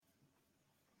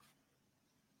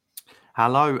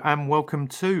Hello and welcome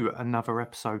to another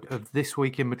episode of This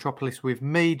Week in Metropolis with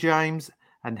me, James,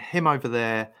 and him over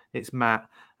there, it's Matt.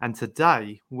 And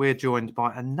today we're joined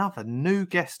by another new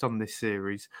guest on this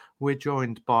series. We're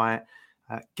joined by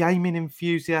gaming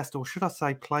enthusiast, or should I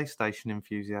say PlayStation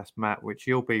enthusiast, Matt, which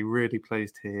you'll be really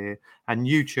pleased to hear, and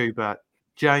YouTuber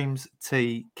James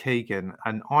T. Keegan.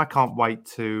 And I can't wait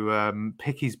to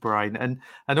pick his brain and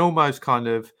almost kind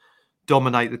of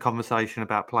dominate the conversation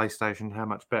about PlayStation, how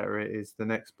much better it is than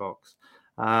Xbox.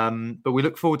 But we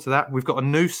look forward to that. We've got a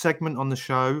new segment on the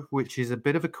show, which is a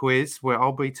bit of a quiz where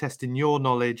I'll be testing your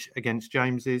knowledge against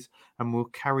James's, and we'll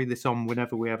carry this on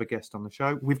whenever we have a guest on the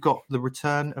show. We've got the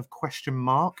return of Question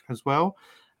Mark as well,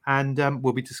 and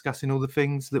we'll be discussing all the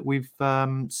things that we've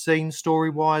seen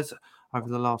story-wise over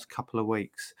the last couple of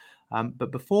weeks.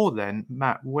 But before then,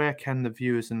 Matt, where can the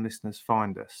viewers and listeners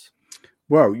find us?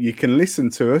 Well, you can listen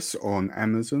to us on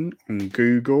Amazon, on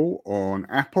Google, on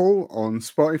Apple, on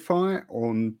Spotify,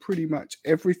 on pretty much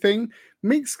everything.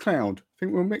 Mixcloud. I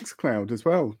think we're on Mixcloud as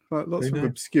well. Like lots of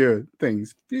obscure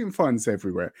things. You can find us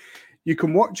everywhere. You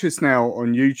can watch us now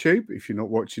on YouTube. If you're not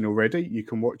watching already, you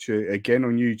can watch it again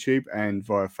on YouTube and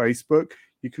via Facebook.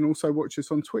 You can also watch us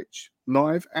on Twitch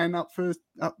live and up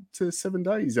to 7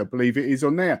 days, I believe it is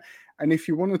on there. And if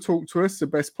you want to talk to us, the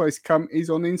best place to come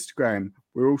is on Instagram.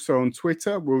 We're also on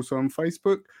Twitter. We're also on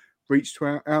Facebook. Reach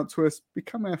out to us.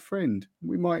 Become our friend.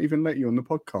 We might even let you on the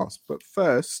podcast. But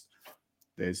first,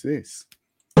 there's this.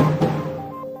 Hello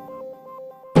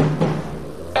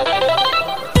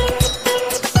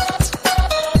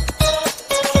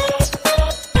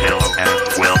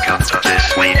and welcome to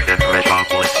This Week in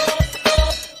Metropolis.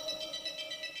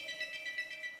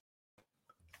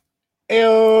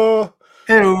 Ew.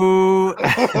 Hello.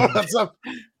 What's up?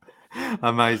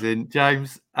 Amazing.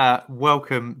 James,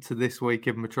 welcome to This Week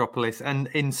in Metropolis, and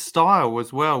in style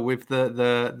as well, with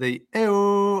the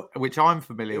ew, which I'm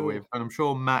familiar with, and I'm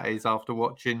sure Matt is after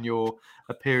watching your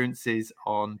appearances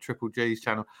on Triple G's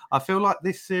channel. I feel like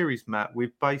this series, Matt,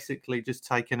 we've basically just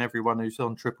taken everyone who's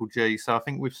on Triple G, so I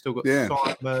think we've still got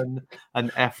Simon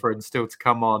and Efren still to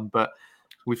come on, but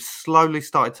we've slowly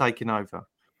started taking over.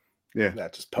 Yeah,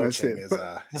 just poaching his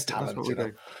talent. That's what we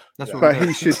do. But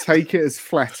he should take it as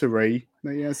flattery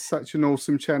that he has such an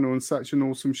awesome channel and such an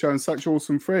awesome show and such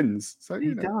awesome friends. So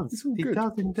he does. He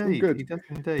does indeed. He does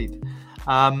indeed.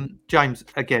 James,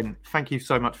 again, thank you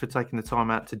so much for taking the time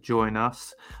out to join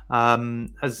us. As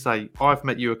I say, I've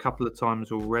met you a couple of times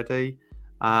already.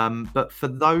 But for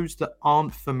those that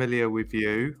aren't familiar with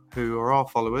you, who are our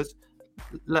followers,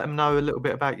 let them know a little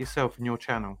bit about yourself and your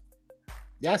channel.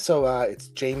 Yeah, so it's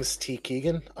James T.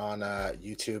 Keegan on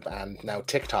YouTube and now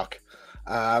TikTok.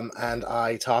 And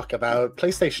I talk about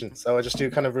PlayStation. So I just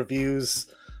do kind of reviews,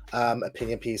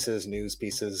 opinion pieces, news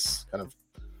pieces, kind of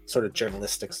sort of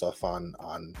journalistic stuff on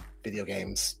video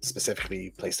games,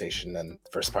 specifically PlayStation and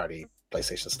first-party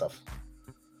PlayStation stuff.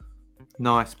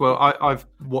 Nice. Well, I've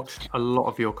watched a lot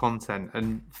of your content,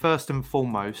 and first and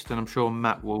foremost, and I'm sure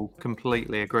Matt will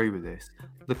completely agree with this,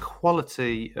 the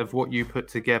quality of what you put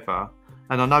together.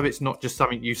 And I know it's not just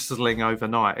something you sling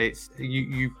overnight. It's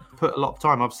you put a lot of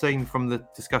time. I've seen from the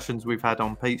discussions we've had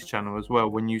on Pete's channel as well,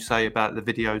 when you say about the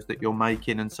videos that you're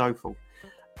making and so forth.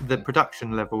 The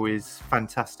production level is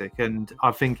fantastic, and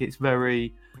I think it's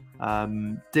very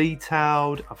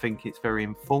detailed. I think it's very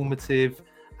informative,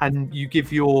 and you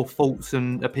give your thoughts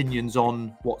and opinions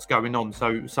on what's going on.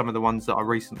 So some of the ones that I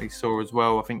recently saw as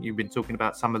well, I think you've been talking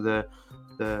about some of the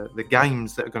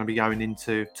games that are going to be going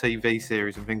into TV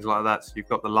series and things like that. So you've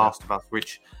got The Last of Us,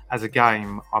 which as a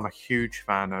game, I'm a huge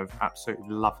fan of. Absolutely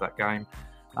love that game.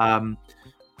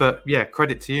 But yeah,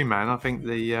 credit to you, man. I think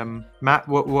Matt,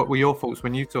 what were your thoughts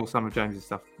when you saw some of James's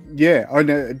stuff? Yeah, I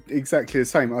know exactly the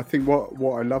same. I think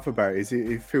what I love about it is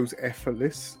it feels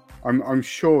effortless. I'm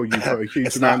sure you've got a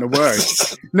huge amount of work.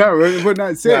 No, but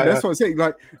that's it. That's what I'm saying.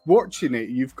 Like watching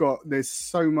it, there's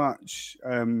so much.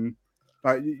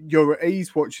 Like you're at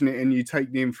ease watching it, and you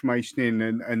take the information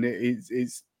in, and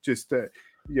it's just that.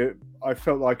 I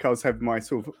felt like I was having my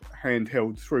sort of hand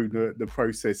held through the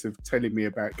process of telling me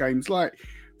about games. Like,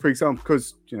 for example,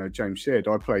 because James shared,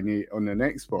 I played it on an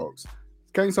Xbox.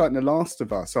 Games like The Last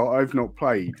of Us, I've not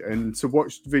played, and to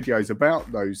watch videos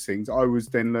about those things, I was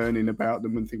then learning about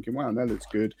them and thinking, "Wow, that looks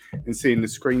good," and seeing the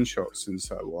screenshots and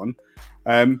so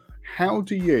on. How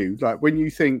do you when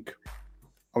you think,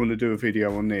 "I want to do a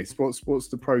video on this"? What's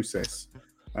the process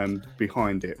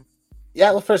behind it?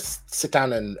 Yeah, well, first sit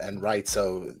down and write.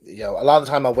 So a lot of the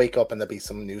time I'll wake up and there'll be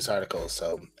some news articles.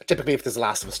 So typically, if there's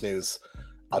Last of Us news,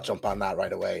 I'll jump on that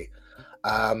right away.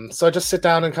 So I just sit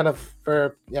down and kind of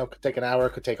could take an hour,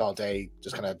 could take all day,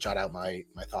 just kind of jot out my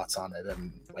thoughts on it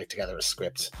and write together a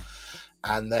script,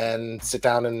 and then sit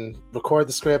down and record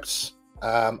the script,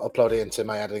 upload it into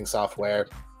my editing software,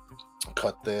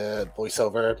 cut the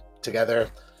voiceover together,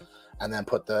 and then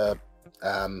put the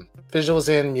visuals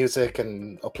in, music,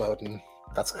 and upload, and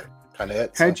that's kind of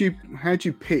it. How do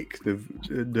you pick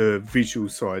the visual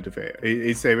side of it?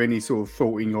 Is there any sort of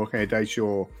thought in your head as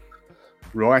you're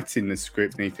writing the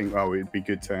script and you think, oh, it'd be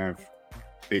good to have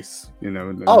this, and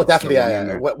oh, definitely,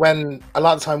 yeah. When a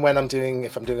lot of the time when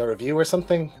if I'm doing a review or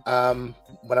something,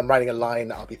 when I'm writing a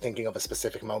line, I'll be thinking of a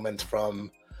specific moment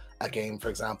from a game, for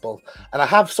example, and I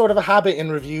have sort of a habit in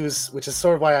reviews, which is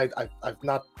sort of why I've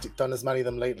not done as many of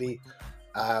them lately,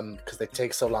 because they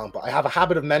take so long, but I have a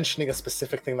habit of mentioning a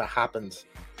specific thing that happened,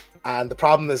 and the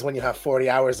problem is when you have 40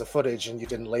 hours of footage and you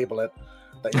didn't label it,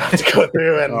 that you have to go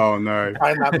through and oh no,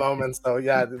 find that moment. So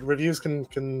yeah, the reviews can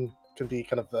be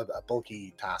kind of a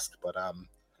bulky task, but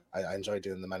I enjoy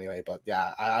doing them anyway. But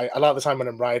yeah, I a lot of the time when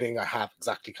I'm writing, I have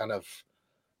exactly kind of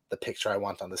the picture I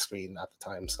want on the screen at the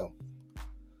time. So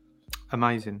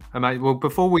amazing. Well,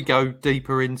 before we go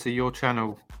deeper into your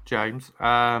channel, James,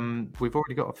 we've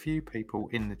already got a few people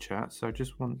in the chat, so I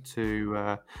just want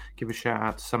to give a shout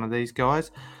out to some of these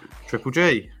guys. Triple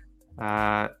G,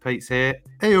 Pete's here.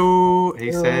 Heyo,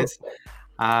 he says.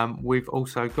 We've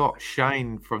also got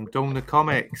Shane from Dawn of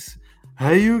Comics.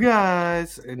 Hey, you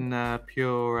guys, in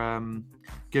pure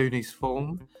Goonies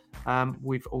form.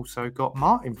 We've also got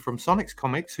Martin from Sonic's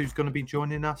Comics, who's going to be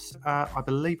joining us, I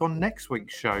believe, on next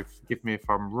week's show. Forgive me if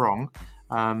I'm wrong.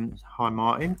 Hi,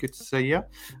 Martin. Good to see you.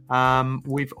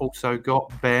 We've also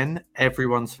got Ben,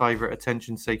 everyone's favourite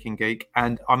attention-seeking geek.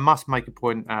 And I must make a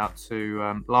point out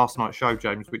to last night's show,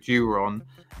 James, which you were on.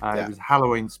 It was a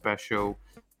Halloween special.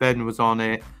 Ben was on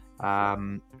it.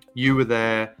 You were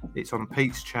there. It's on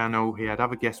Pete's channel. He had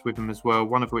other guests with him as well,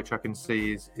 one of which I can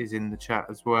see is in the chat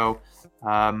as well.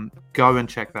 Go and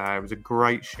check that out. It was a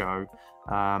great show.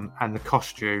 And the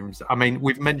costumes. I mean,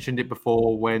 we've mentioned it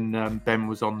before when Ben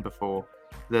was on before.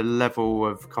 The level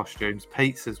of costumes.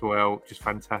 Pete's as well, just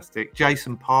fantastic.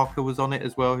 Jason Parker was on it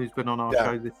as well, who's been on our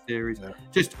show this series. Yeah.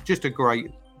 Just a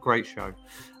great show.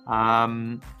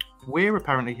 We're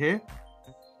apparently here.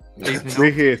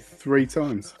 We're here 3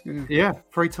 times. Yeah,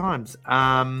 3 times.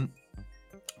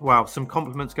 Wow, some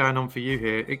compliments going on for you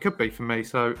here. It could be for me,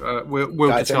 so we'll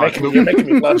guys, decide. You're making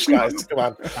me blush, guys. Come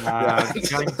on.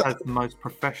 James has the most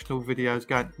professional videos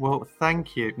going. Well,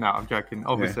 thank you. No, I'm joking.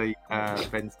 Obviously,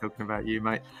 Ben's talking about you,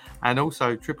 mate. And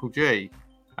also, Triple G.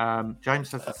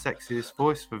 James has the sexiest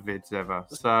voice for vids ever.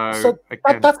 So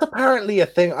again, that's apparently a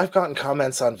thing. I've gotten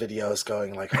comments on videos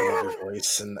going like, "I love your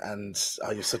voice," and "Oh,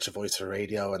 you have such a voice for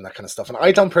radio," and that kind of stuff. And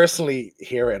I don't personally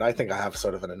hear it. I think I have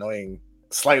sort of an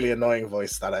slightly annoying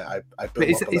voice that I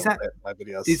build up a little bit in my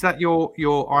videos. Is that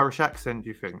your Irish accent? Do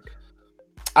you think?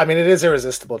 I mean, it is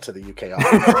irresistible to the UK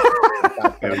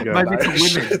audience. There we go. Maybe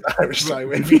Irish side,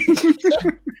 maybe.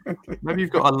 Maybe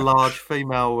you've got a large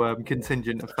female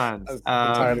contingent of fans. That's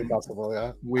entirely possible,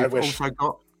 yeah. We've also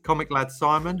got Comic Lad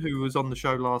Simon, who was on the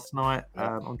show last night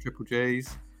on Triple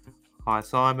G's. Hi,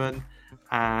 Simon.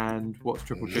 And what's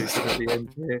Triple G's at the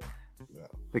end here? Yeah.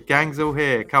 The gang's all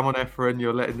here. Come on, Efren,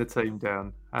 you're letting the team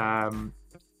down.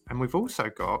 And we've also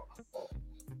got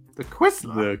the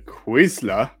Quizler. The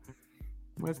Quizler?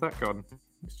 Where's that gone?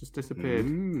 It's just disappeared.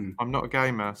 I'm not a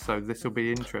gamer, so this will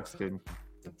be interesting.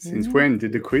 Since when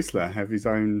did the Quizler have his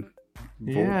own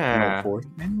voice?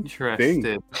 Interesting.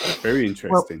 Thing? Very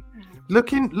interesting. Well,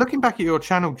 looking back at your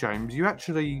channel, James, you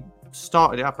actually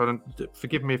started it up, and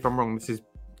forgive me if I'm wrong, this is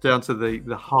down to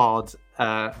the hard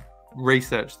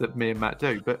research that me and Matt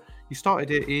do, but you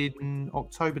started it in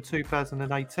October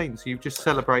 2018, so you've just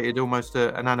celebrated almost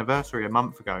an anniversary a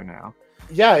month ago now.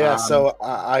 Yeah. So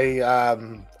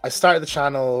I started the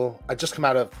channel. I just come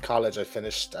out of college. I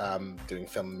finished doing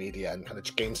film and media, and kind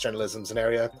of games journalism is an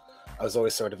area I was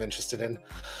always sort of interested in.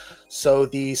 So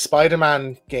the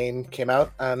Spider-Man game came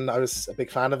out, and I was a big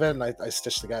fan of it. And I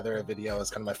stitched together a video as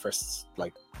kind of my first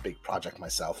big project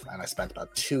myself. And I spent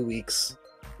about 2 weeks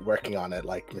working on it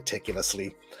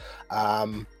meticulously.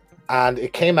 And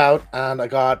it came out, and I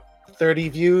got 30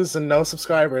 views and no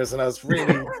subscribers, and I was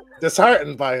really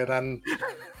disheartened by it. And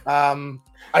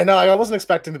I know I wasn't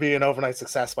expecting to be an overnight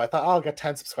success, but I thought I'll get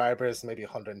 10 subscribers, maybe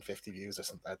 150 views or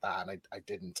something like that, and I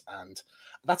didn't. And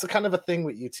that's a kind of a thing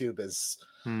with YouTube is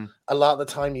a lot of the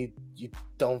time you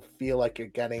don't feel like you're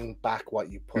getting back what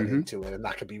you put into it, and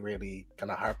that could be really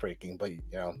kind of heartbreaking. But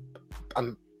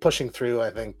I'm pushing through,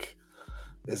 I think,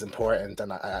 is important,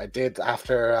 and I did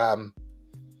after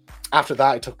after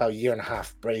that, I took about a year and a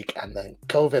half break, and then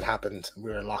COVID happened. And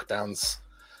we were in lockdowns,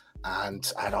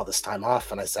 and I had all this time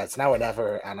off, and I said it's now or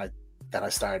never. And I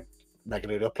started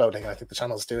regularly uploading. I think the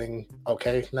channel's doing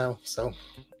okay now. So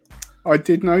I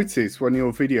did notice one of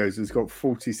your videos has got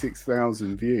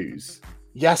 46,000 views.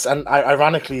 yes, and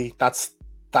ironically, that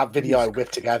video I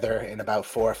whipped together in about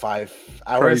 4 or 5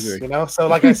 hours. Crazy. You know, so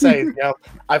like I say, you know,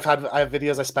 I have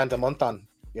videos I spent a month on.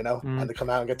 You know, and they come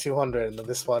out and get 200, and then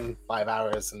this one 5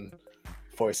 hours and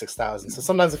 46,000. So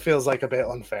sometimes it feels like a bit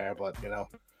unfair, but you know,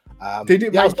 Did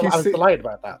it I make was you delighted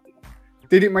about that.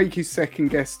 Did it make you second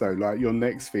guess though, like your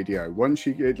next video? Once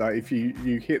you get like, if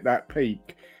you hit that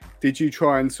peak, did you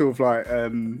try and sort of like I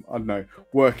don't know,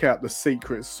 work out the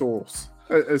secret sauce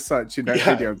as such in that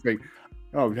video and think,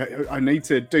 oh, I need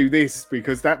to do this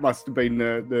because that must have been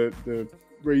the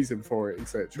reason for it,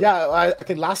 etc. Yeah, I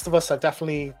think Last of Us, I've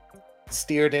definitely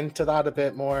steered into that a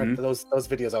bit more. Those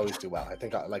videos always do well. I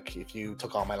think like if you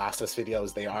took all my Last of Us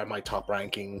videos, they are my top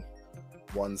ranking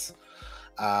ones.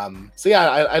 So yeah,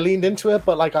 I leaned into it,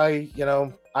 but like I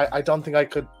don't think I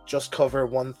could just cover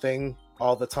one thing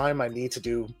all the time. I need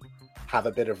to have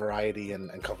a bit of variety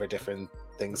and cover different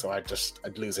things, or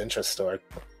I'd lose interest or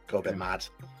go a bit mad.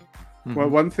 Well,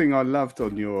 one thing I loved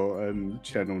on your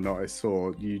channel that I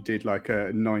saw, you did like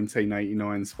a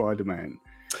 1989 Spider-Man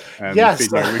yes.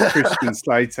 video with Christian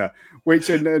Slater, which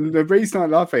and the reason I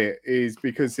love it is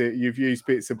because you've used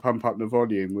bits of Pump Up the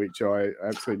Volume, which I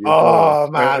absolutely adore. Oh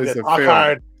man, Talk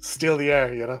Hard, Steal the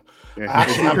Air, you know. Yeah. I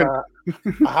actually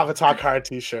have a Talk Hard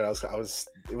t-shirt.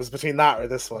 It was between that or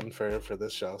this one for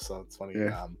this show, so it's funny.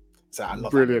 Yeah. So I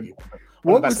love brilliant. That movie.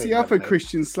 What was the other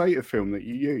Christian Slater film that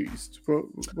you used? What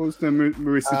was the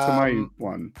Marissa Tomei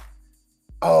one?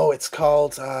 Oh, it's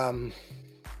called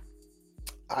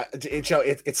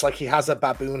it's like he has a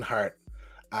baboon heart,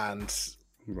 and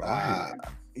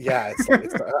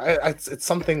it's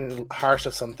something Heart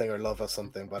of something or Love of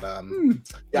something, but I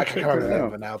can't remember the name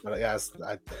of it now. But yeah,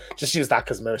 I just used that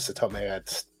because Marissa Tomei had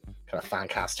kind of fan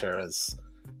cast her as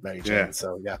Mary Jane. Yeah.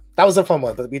 So yeah, that was a fun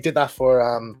one. But we did that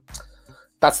for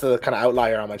that's the kind of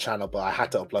outlier on my channel, but I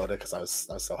had to upload it because I was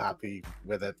so happy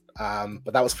with it.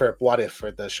 But that was for What If,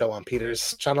 for the show on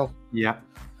Peter's channel. Yeah.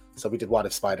 So we did What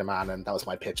If Spider-Man, and that was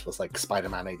my pitch, was like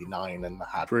Spider-Man 89, and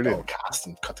I had the whole cast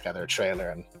and cut together a trailer,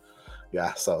 and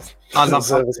yeah, so I love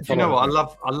you know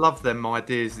what, I love them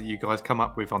ideas that you guys come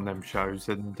up with on them shows.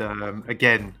 And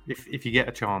again, if you get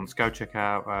a chance, go check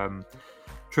out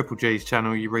Triple G's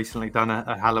channel. You recently done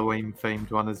a Halloween themed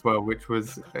one as well, which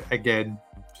was again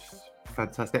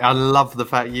fantastic. I love the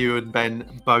fact you and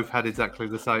Ben both had exactly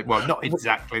the same, well, not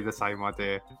exactly the same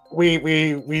idea. We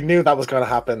knew that was going to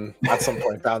happen at some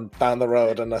point down the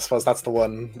road, and I suppose that's the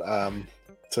one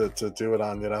to do it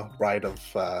on, you know, Ride of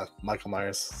Michael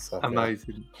Myers. So,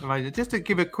 amazing. Just to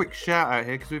give a quick shout out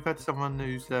here, because we've had someone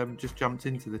who's just jumped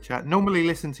into the chat. Normally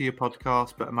listen to your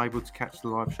podcast, but I'm able to catch the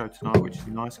live show tonight, which is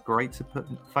nice. Great to put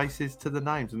faces to the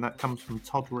names, and that comes from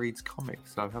Todd Reed's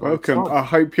Comics. So welcome. Todd. I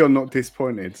hope you're not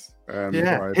disappointed.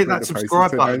 Hit that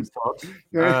subscribe button, Todd.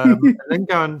 And then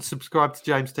go and subscribe to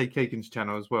James T. Keegan's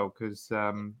channel as well, because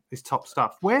it's top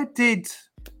stuff.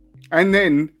 And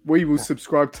then we will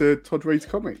subscribe to Todd Reed's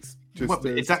Comics.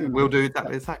 Exactly. We'll do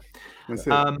exactly the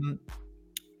same.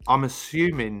 I'm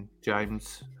assuming,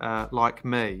 James, like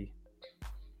me,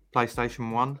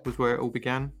 PlayStation 1 was where it all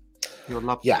began. Your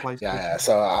love for PlayStation? Yeah.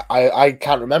 So I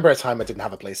can't remember a time I didn't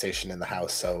have a PlayStation in the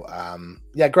house. So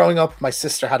growing up, my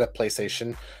sister had a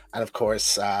PlayStation, and of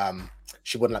course,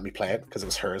 she wouldn't let me play it because it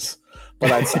was hers.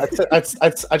 But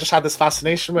I just had this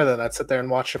fascination with it. I'd sit there and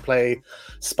watch her play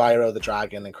Spyro the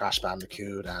Dragon and Crash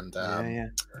Bandicoot and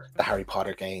the Harry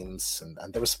Potter games.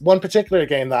 And there was one particular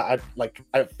game that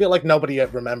I feel like nobody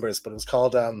remembers, but it was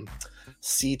called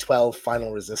C12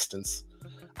 Final Resistance.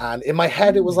 And in my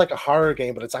head, it was like a horror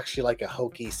game, but it's actually like a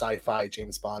hokey sci-fi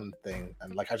James Bond thing.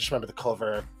 And like I just remember the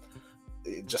cover.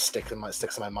 It just sticks in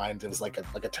my mind. It was like a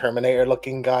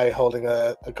Terminator-looking guy holding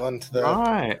a gun to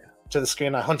the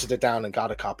screen. I hunted it down and got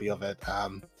a copy of it,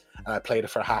 and I played it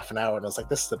for half an hour. And I was like,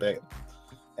 "This is a bit,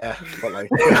 but like,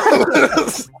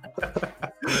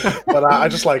 but I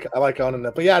like owning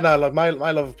it. But yeah, no, like my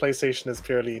love of PlayStation is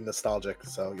purely nostalgic.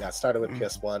 So yeah, I started with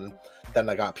PS1, then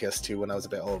I got PS2 when I was a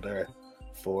bit older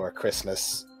for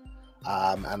Christmas,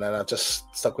 and then I've just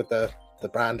stuck with the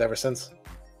brand ever since.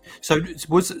 So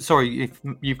sorry if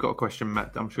you've got a question,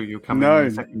 Matt. I'm sure you'll come in a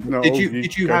second. No,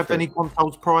 did you have any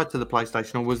consoles prior to the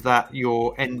PlayStation, or was that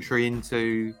your entry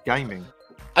into gaming?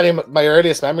 I mean, my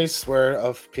earliest memories were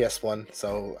of PS1,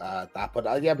 so that. But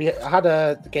I had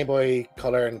a Game Boy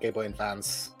Color and Game Boy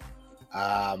Advance,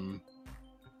 and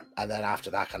then after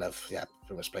that,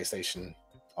 pretty much PlayStation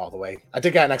all the way. I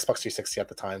did get an Xbox 360 at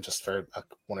the time, just for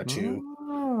one or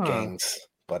two games,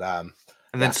 but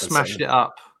and then smashed it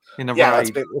up in a yeah,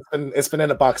 raid. it's been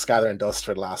in a box gathering dust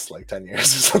for the last like 10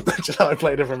 years or something. You know, I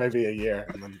played it for maybe a year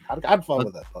and then had fun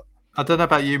with it. But I don't know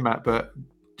about you, Matt, but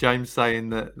James saying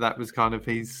that was kind of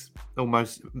he's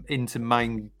almost into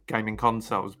main gaming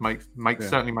consoles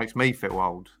certainly makes me feel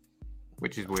old,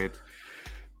 which is weird.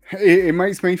 It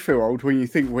makes me feel old when you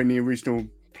think when the original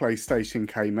PlayStation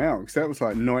came out, because that was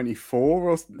like 94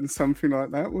 or something like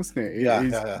that, wasn't it?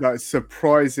 It's like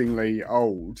surprisingly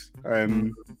old.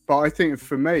 But I think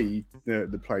for me,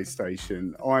 the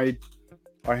PlayStation, I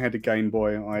had a Game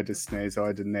Boy, I had a SNES, I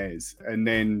had a NES, and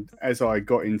then as I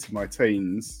got into my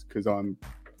teens, because I'm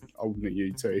older than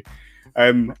you two,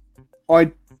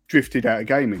 I drifted out of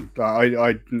gaming. Like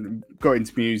I got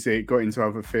into music, got into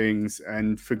other things,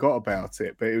 and forgot about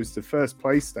it. But it was the first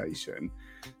PlayStation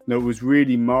that was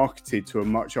really marketed to a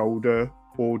much older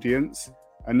audience,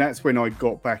 and that's when I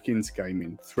got back into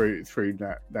gaming through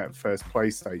that first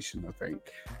PlayStation, I think,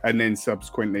 and then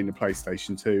subsequently the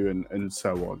PlayStation 2 and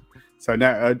so on. So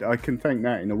now I can thank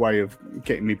that in a way of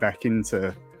getting me back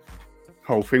into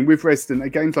whole thing with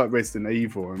games like Resident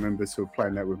Evil. I remember sort of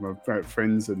playing that with my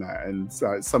friends and that, and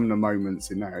some of the moments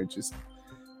in that are just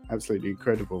absolutely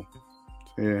incredible.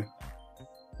 Yeah.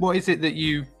 What is it that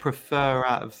you prefer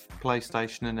out of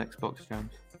PlayStation and Xbox,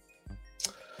 James?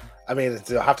 I mean,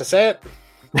 do I have to say it?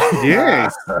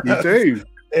 Yes, you do.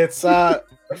 It's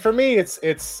for me, it's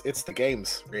the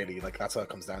games, really. Like, that's what it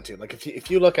comes down to. Like, if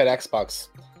you look at Xbox,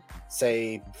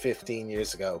 say 15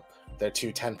 years ago, their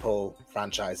two tentpole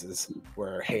franchises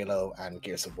were Halo and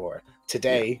Gears of War.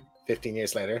 Today, 15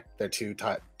 years later, their two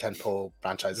tentpole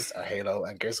franchises are Halo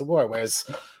and Gears of War. Whereas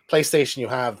PlayStation, you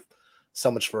have so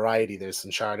much variety. There's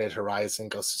Uncharted, Horizon,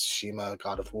 Ghost of Tsushima,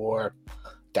 God of War,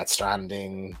 Death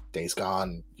Stranding, Days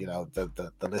Gone. You know, the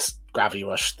list, Gravity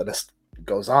Rush, the list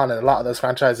goes on. And a lot of those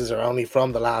franchises are only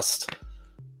from the last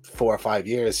 4 or 5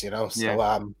 years. You know,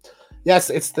 so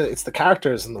yes, it's the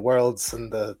characters and the worlds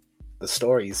and the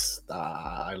stories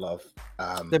I love.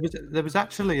 There was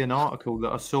actually an article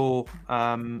that I saw.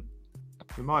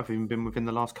 It might have even been within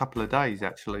the last couple of days,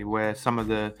 actually, where some of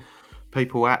the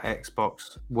people at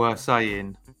Xbox were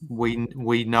saying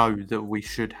we know that we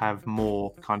should have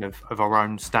more kind of our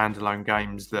own standalone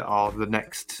games that are the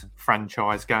next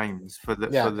franchise games for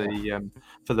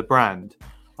the brand.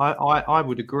 I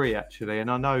would agree, actually,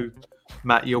 and I know,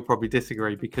 Matt, you'll probably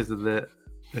disagree because of the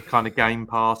kind of Game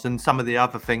Pass and some of the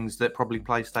other things that probably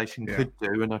PlayStation could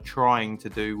do and are trying to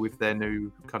do with their new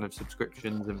kind of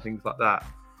subscriptions and things like that.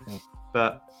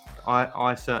 But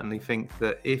I certainly think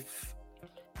that if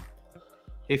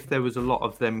there was a lot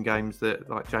of them games that,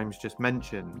 like James just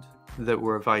mentioned, that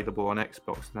were available on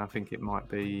Xbox, then I think it might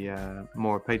be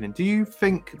more appealing. Do you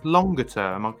think longer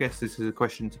term, I guess this is a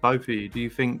question to both of you, do you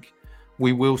think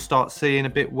we will start seeing a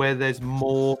bit where there's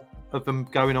more of them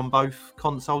going on both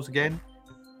consoles again?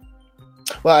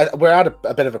 Well, we're at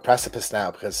a bit of a precipice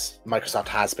now because Microsoft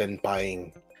has been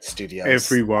buying studios.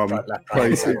 Everyone,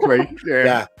 basically.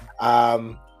 Yeah.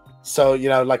 So, you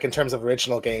know, like in terms of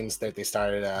original games, they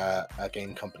started a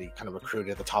game company, kind of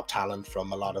recruited the top talent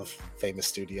from a lot of famous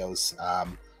studios.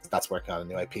 That's working on a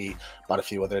new IP, bought a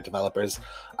few other developers.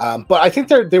 But I think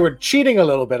they were cheating a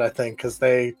little bit, I think, because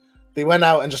they went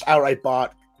out and just outright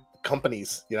bought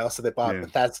companies, you know. So they bought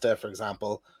Bethesda, for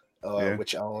example,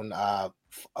 which own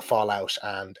Fallout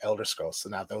and Elder Scrolls. So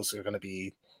now those are going to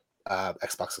be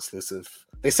Xbox exclusive.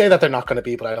 They say that they're not going to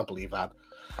be, but I don't believe that.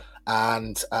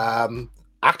 And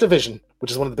Activision, which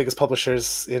is one of the biggest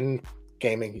publishers in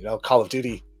gaming, you know, Call of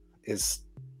Duty is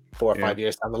 4 or 5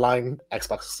 years down the line,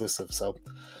 Xbox exclusive. So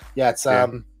it's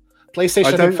PlayStation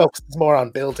I think focuses more on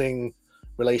building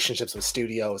relationships with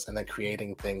studios and then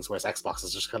creating things, whereas Xbox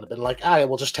has just kind of been like,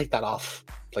 we'll just take that off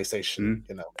PlayStation,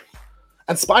 you know.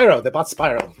 And Spyro, they bought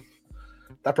Spyro.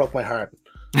 That broke my heart.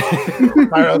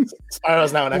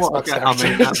 Spyro's now an Xbox. I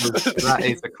mean, that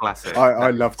is a classic. I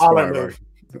love Spyro.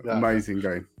 Amazing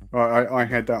game. I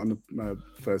had that on the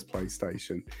first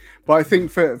PlayStation. But I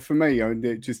think for me,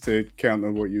 just to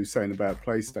counter what you were saying about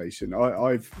PlayStation,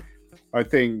 I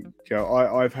think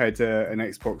I've had an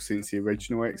Xbox since the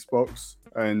original Xbox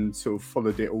and sort of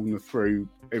followed it all through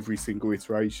every single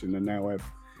iteration, and now I have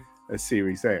a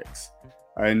Series X.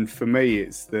 And for me,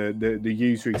 it's the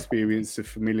user experience, the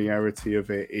familiarity of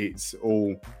it. It's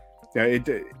all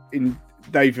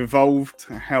they've evolved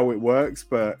how it works,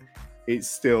 but it's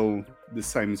still the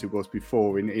same as it was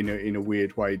before in a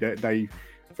weird way. They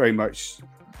very much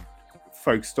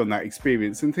focused on that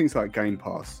experience, and things like Game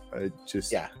Pass are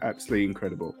just absolutely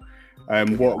incredible.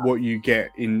 what you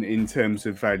get in terms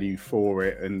of value for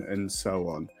it and so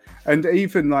on. And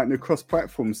even like the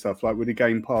cross-platform stuff, like with the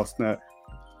Game Pass now,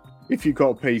 if you've got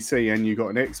a PC and you've got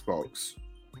an Xbox,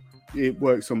 it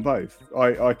works on both.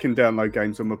 I can download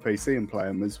games on my PC and play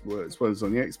them as well as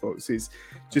on the Xbox. It's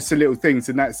just the little things,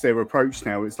 and that's their approach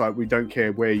now. It's like we don't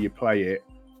care where you play it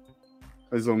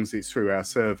as long as it's through our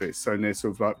service. So they're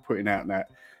sort of like putting out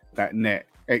that net.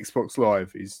 Xbox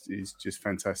Live is just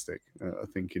fantastic, I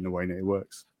think, in the way that it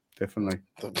works. Definitely.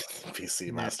 The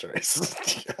PC Master Race.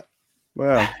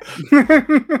 Well,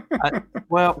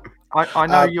 I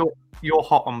know you're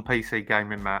hot on PC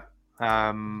gaming, Matt.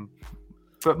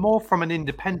 But more from an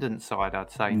independent side,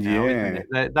 I'd say now. Yeah,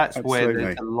 isn't it? That's absolutely. where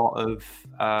there's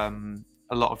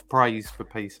a lot of praise for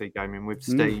PC gaming with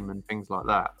Steam and things like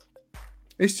that.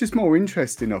 It's just more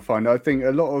interesting, I find. I think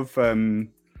a lot of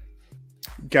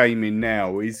gaming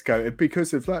now is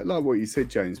because of like what you said,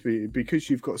 James, because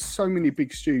you've got so many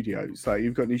big studios. Like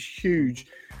you've got these huge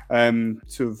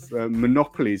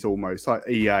monopolies almost, like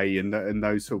EA and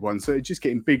those sort of ones. So it's just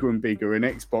getting bigger and bigger, and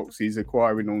Xbox is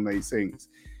acquiring all these things.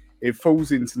 It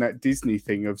falls into that Disney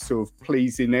thing of sort of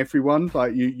pleasing everyone.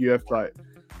 Like you have like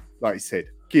you said,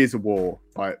 Gears of War,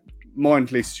 like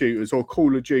mindless shooters, or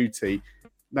Call of Duty.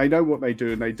 They know what they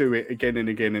do, and they do it again and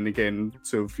again and again,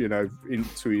 sort of,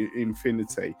 into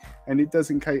infinity. And it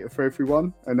doesn't cater for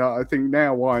everyone. And I think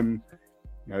now I'm,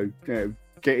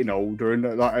 getting older,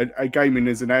 and like a gaming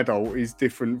as an adult is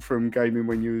different from gaming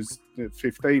when you was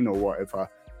 15 or whatever.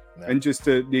 Yeah. And just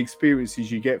the experiences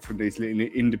you get from these little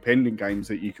independent games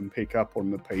that you can pick up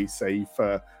on the PC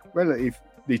for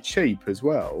relatively cheap as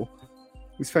well,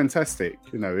 it's fantastic.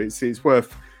 It's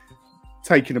worth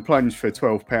taking a plunge for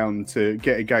 £12 to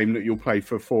get a game that you'll play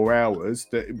for 4 hours,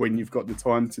 that when you've got the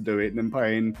time to do it, and then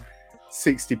paying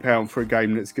 £60 for a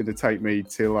game that's going to take me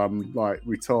till I'm like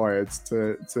retired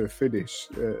to finish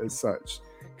as such,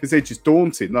 because they're just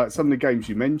daunting. Like some of the games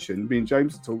you mentioned, me and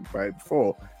James have talked about it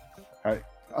before. I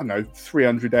don't know,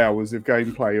 300 hours of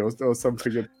gameplay or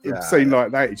something obscene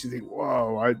like that. You just think,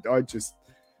 whoa, I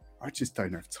just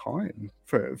don't have time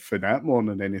for that more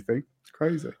than anything. It's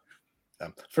crazy.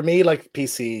 For me, like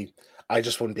PC, I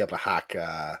just wouldn't be able to hack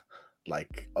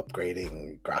like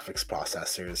upgrading graphics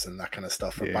processors and that kind of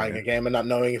stuff, or buying a game and not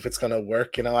knowing if it's going to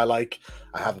work. I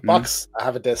have a box, I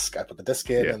have a disc, I put the disc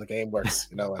in, and the game works.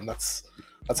 And that's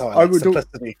how I like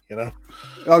simplicity.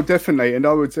 Oh, definitely. And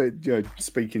I would say,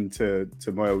 speaking to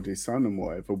my oldest son and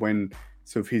whatever, when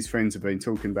sort of his friends have been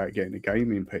talking about getting a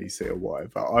gaming PC or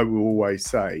whatever, I will always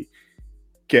say,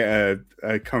 get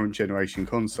a current generation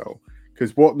console.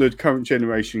 Because what the current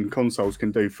generation consoles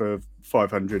can do for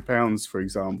 £500, for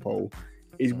example,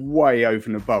 is way over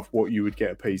and above what you would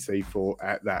get a PC for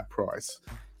at that price.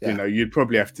 Yeah. You'd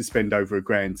probably have to spend over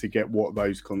 £1,000 to get what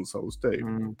those consoles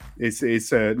do. It's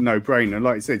a no-brainer.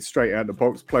 Like I said, straight out of the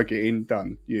box, plug it in,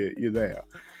 done. You're there.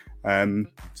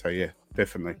 So yeah,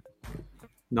 definitely.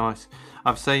 Nice.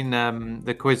 I've seen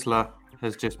the Quizler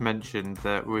has just mentioned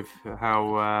that with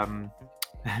how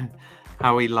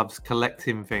he loves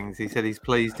collecting things. He said he's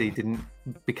pleased he didn't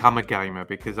become a gamer,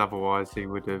 because otherwise he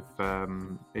would have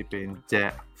he'd be in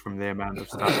debt from the amount of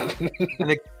stuff.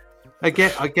 And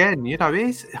again,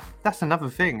 that's another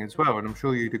thing as well, and I'm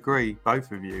sure you'd agree,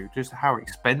 both of you, just how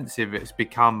expensive it's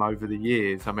become over the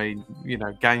years. I mean,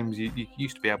 games, you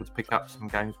used to be able to pick up some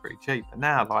games pretty cheap, but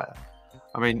now,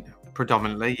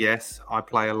 predominantly, yes, I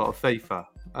play a lot of FIFA.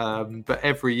 But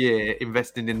every year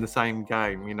investing in the same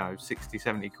game, 60,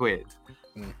 70 quid,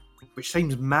 which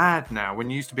seems mad now, when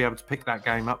you used to be able to pick that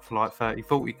game up for like 30,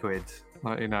 40 quid,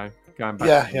 going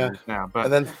back to now. But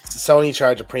and then Sony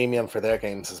charge a premium for their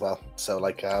games as well. So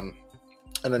like an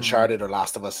Uncharted or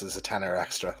Last of Us is a tenner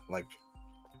extra. Like,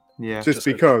 just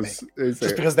because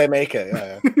they make it.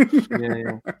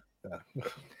 Yeah.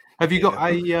 Have you got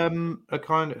a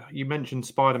kind of, you mentioned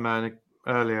Spider-Man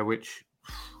earlier, which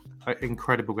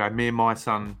incredible game. Me and my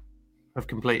son have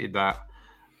completed that,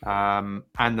 and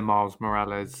the Miles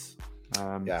Morales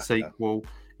sequel.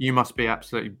 You must be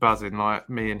absolutely buzzing, like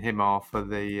me and him are, for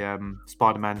the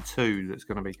Spider-Man 2 that's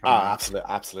going to be coming.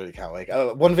 Absolutely can't wait.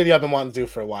 One video I've been wanting to do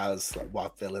for a while is like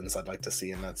what villains I'd like to see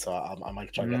in it, so I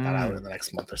might try to get that out in the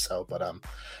next month or so. But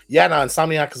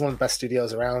Insomniac is one of the best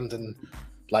studios around, and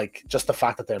like just the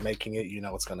fact that they're making it,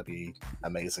 it's going to be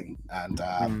amazing. And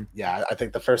I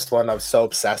think the first one, I was so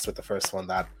obsessed with the first one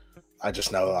that I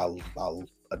just know I'll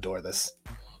adore this.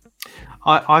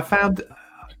 I found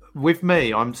with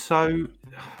me, I'm so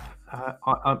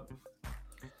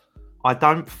I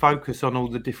don't focus on all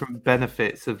the different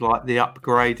benefits of like the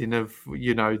upgrading of,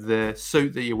 you know, the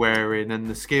suit that you're wearing and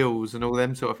the skills and all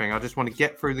them sort of thing. I just want to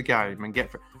get through the game and get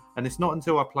through. And it's not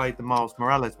until I played the Miles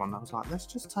Morales one that I was like, let's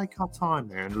just take our time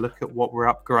here and look at what we're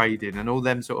upgrading and all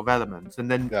them sort of elements. And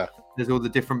then there's all the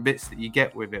different bits that you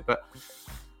get with it. But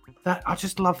that I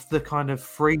just love the kind of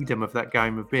freedom of that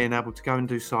game of being able to go and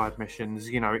do side missions,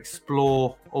 you know,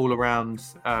 explore all around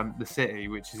the city,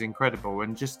 which is incredible.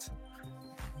 And just,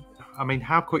 I mean,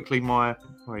 how quickly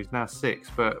he's now 6,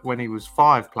 but when he was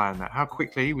 5 playing that, how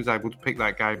quickly he was able to pick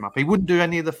that game up. He wouldn't do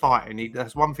any of the fighting.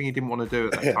 That's one thing he didn't want to do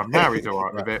at that time. Now he's all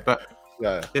right with it, but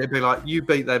it'd be like, you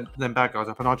beat them bad guys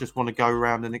up, and I just want to go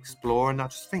around and explore. And I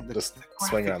just think that Just the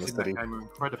swing around graphics the in that city. game are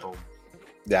incredible.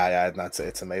 Yeah,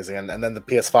 it's amazing. And then the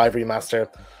PS5 remaster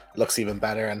looks even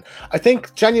better. And I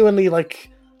think genuinely, like,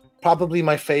 probably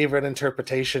my favorite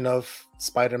interpretation of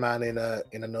Spider-Man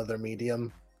in another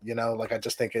medium. You know, like, I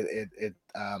just think it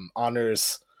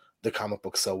honors the comic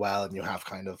book so well, and you have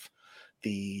kind of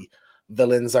the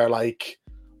villains are like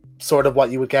sort of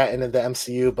what you would get in the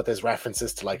MCU, but there's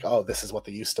references to like, oh, this is what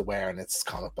they used to wear, and it's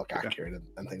comic book accurate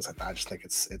and things like that. I just think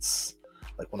it's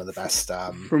like one of the best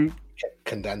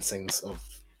condensings of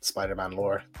Spider-Man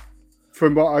lore.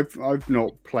 From what I've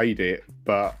not played it,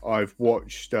 but I've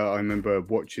watched. I remember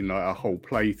watching like a whole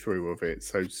playthrough of it,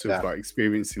 so sort of like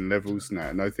experiencing levels now.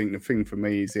 And I think the thing for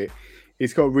me is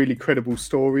it's got a really credible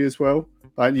story as well.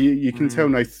 Like you can tell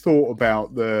they thought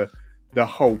about the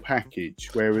whole package.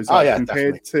 Whereas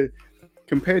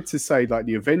compared to say like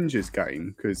the Avengers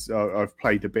game, because I've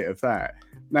played a bit of that.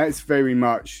 That's very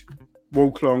much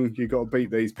walk along. You got to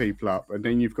beat these people up, and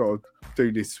then you've got to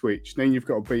do this switch, then you've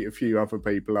got to beat a few other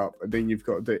people up, and then you've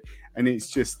got to do, and it's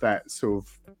just that sort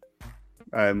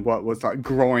of what was like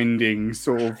grinding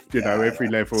sort of, you know, every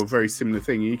level, a very similar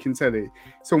thing. You can tell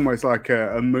it's almost like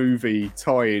a movie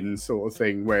tie-in sort of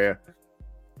thing where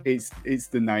it's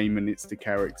the name and it's the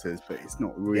characters, but it's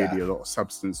not really a lot of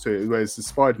substance to it. Whereas the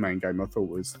Spider-Man game I thought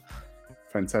was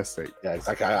fantastic. Yeah,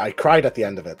 exactly. I cried at the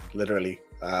end of it, literally.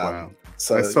 Wow.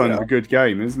 So that's sign of a good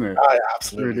game, isn't it? Oh, yeah,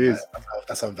 absolutely. It is.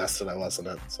 That's how invested I was in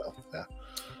it. So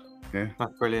yeah,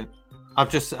 that's brilliant.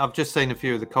 I've just seen a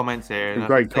few of the comments here. A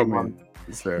great comment.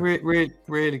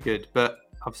 Really good. But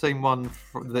I've seen one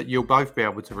that you'll both be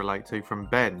able to relate to from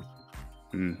Ben.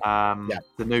 The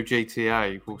new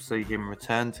GTA will see him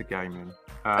return to gaming.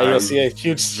 You'll see a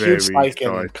huge spike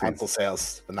in console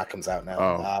sales when that comes out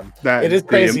now. It is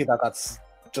crazy that that's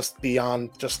just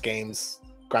beyond just games.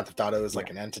 Grand Theft Auto is like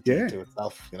an entity to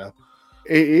itself, you know.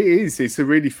 It is. It's a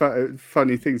really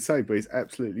funny thing to say, but it's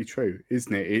absolutely true,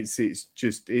 isn't it? It's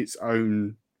just its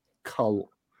own cult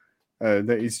that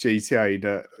is GTA.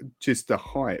 That just the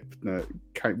hype that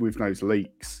came with those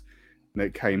leaks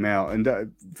that came out,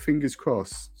 and fingers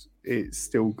crossed, it's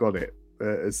still got it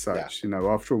as such. You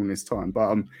know, after all this time,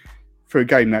 but for a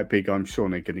game that big, I'm sure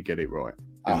they're going to get it right.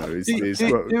 You know, do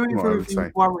either of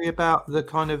you worry about the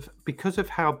kind of, because of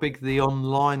how big the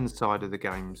online side of the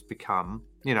game's become?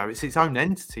 You know, it's its own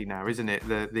entity now, isn't it?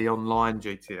 The online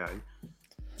GTA.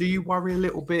 Do you worry a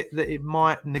little bit that it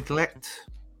might neglect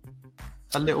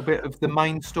a little bit of the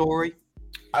main story?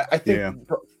 I think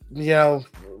you know,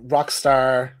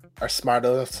 Rockstar are smart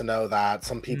enough to know that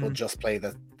some people just play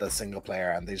the single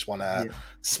player and they just want to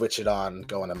switch it on,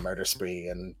 go on a murder spree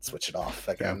and switch it off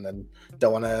again, and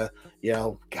don't want to, you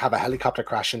know, have a helicopter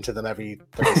crash into them every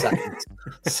 30 seconds.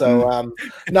 So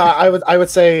no, I would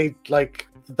say like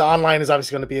the online is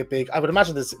obviously going to be a big. I would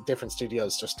imagine there's different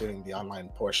studios just doing the online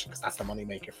portion because that's the money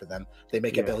maker for them. They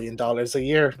make $1 billion a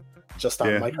year just on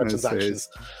microtransactions.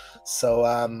 So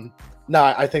no,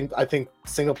 I think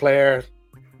single player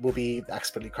will be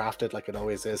expertly crafted like it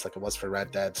always is, like it was for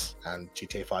Red Dead and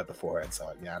GTA 5 before it.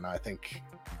 So yeah, no, I think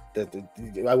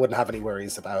I wouldn't have any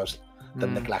worries about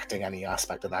them neglecting any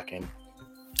aspect of that game.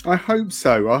 I hope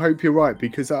so. I hope you're right,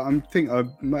 because I'm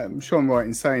sure I'm right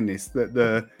in saying this, that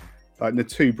the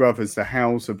two brothers, the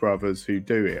Hauser brothers who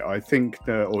do it, I think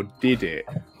or did it,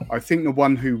 I think the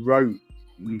one who wrote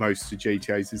most of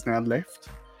GTA's is now left.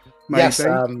 Maybe. Yes,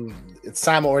 it's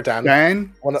Sam or Dan.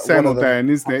 Sam or Dan,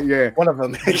 isn't it? Yeah, one of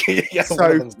them. Yeah, so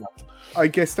one of them's left. I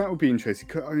guess that would be interesting.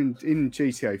 In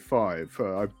GTA 5,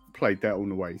 I played that all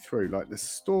the way through. Like the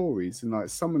stories and like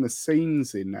some of the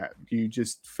scenes in that, you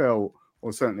just felt,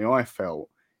 or certainly I felt,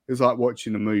 it was like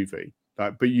watching a movie.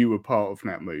 Like, but you were part of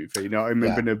that movie. You know, I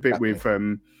remember a bit with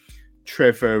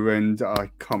Trevor and I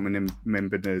can't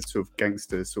remember the sort of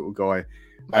gangster sort of guy.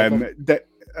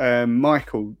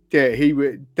 Michael,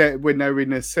 when they were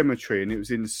in a cemetery and it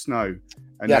was in the snow,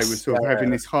 and they were sort of having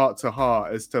this heart to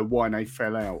heart as to why they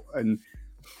fell out, and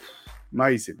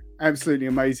Amazing, absolutely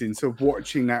amazing. So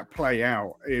watching that play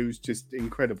out, it was just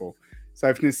incredible. So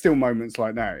if there's still moments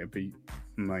like that, it'd be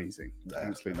amazing,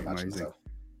 absolutely amazing. So.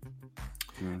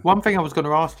 One thing I was going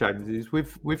to ask, James, is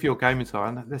with your gaming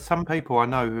side, there's some people I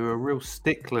know who are real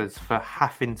sticklers for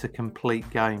having to complete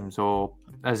games, or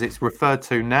as it's referred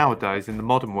to nowadays in the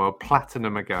modern world,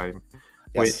 platinum a game,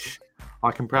 which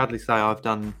I can proudly say I've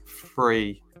done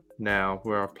 3 now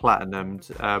where I've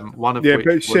platinumed. One of which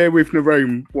but share with the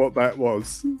room what that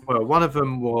was. Well, one of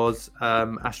them was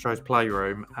Astro's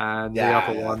Playroom, and the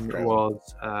other one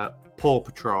was Paw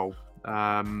Patrol,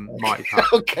 Mighty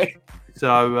Pup. Okay.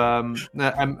 So,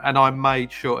 and I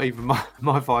made sure, even my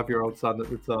 5-year-old son at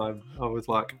the time, I was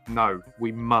like, no,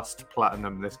 we must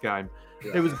platinum this game.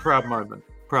 Yeah. It was a proud moment.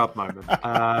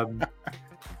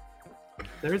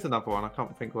 There is another one. I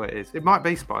can't think what it is. It might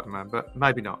be Spider-Man, but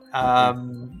maybe not.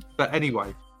 But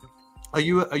anyway, are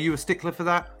you a stickler for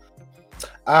that?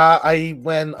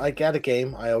 When I get a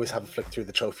game, I always have a flick through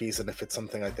the trophies, and if it's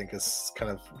something I think is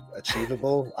kind of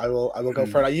achievable, I will go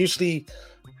for it. I usually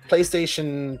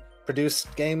PlayStation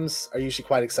produced games are usually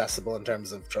quite accessible in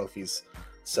terms of trophies.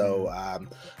 So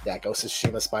Ghost of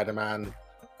Tsushima, Spider-Man,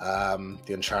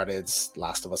 the Uncharted's,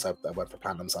 Last of Us, I went for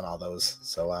platinums on all those.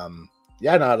 So I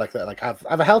like that. Like I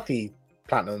have a healthy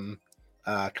platinum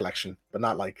collection, but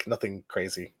not like nothing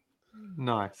crazy.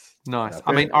 Nice.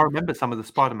 I mean, I remember some of the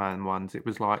Spider-Man ones. It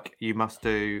was like you must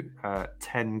do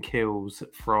 10 kills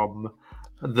from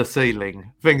the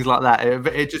ceiling, things like that.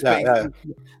 It just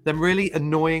them really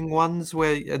annoying ones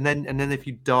where, and then if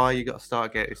you die, you got to start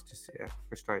again. It's just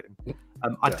frustrating.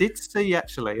 I did see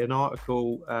actually an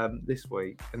article this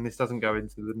week, and this doesn't go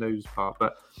into the news part,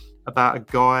 but about a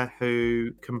guy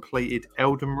who completed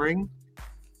Elden Ring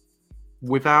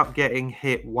without getting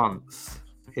hit once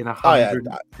in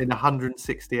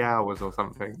 160 hours or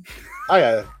something. Oh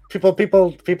yeah, people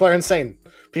are insane.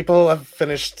 People have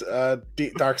finished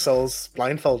Dark Souls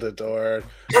blindfolded or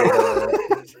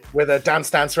with a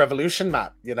Dance Revolution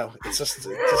map. You know, it's just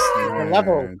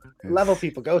the level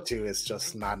people go to is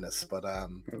just madness. But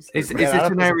is this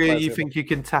an area you think you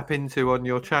can tap into on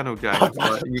your channel, James?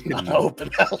 You can open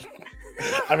hell.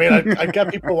 I mean, I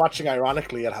get people watching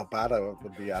ironically at how bad I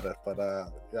would be at it, but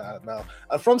no.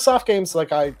 From soft games,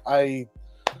 like I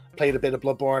played a bit of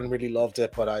Bloodborne, really loved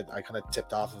it, but I kind of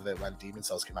tipped off of it when Demon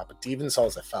Souls came out. But Demon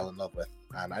Souls I fell in love with,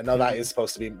 and I know that is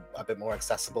supposed to be a bit more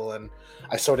accessible, and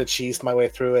I sort of cheesed my way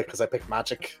through it because I picked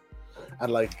magic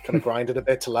and like kind of grinded a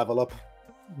bit to level up.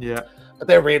 Yeah, but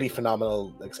they're really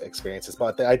phenomenal experiences.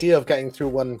 But the idea of getting through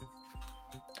one,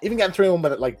 even getting through one,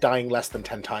 but like dying less than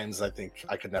 10 times, I think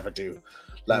I could never do.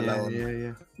 Let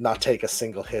alone not take a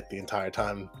single hit the entire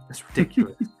time. It's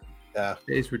ridiculous. Yeah,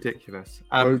 it is ridiculous.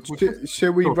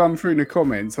 Shall we run through the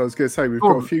comments? I was going to say we've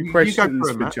got a few questions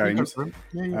for James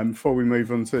before we move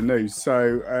on to the news.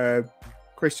 So,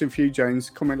 question for you, James.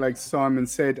 Comment like Simon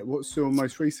said, "What's your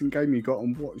most recent game you got,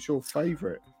 and what's your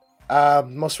favourite?"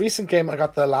 Most recent game, I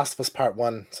got The Last of Us Part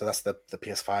 1. So that's the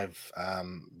PS5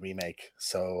 remake.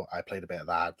 So I played a bit of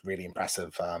that. Really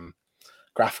impressive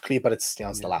graphically, but it's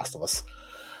it's The Last of Us.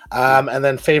 And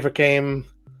then favorite game,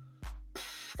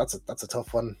 that's a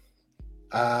tough one.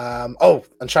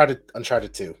 Uncharted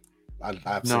 2. I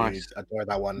absolutely adore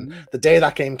that one. The day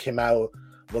that game came out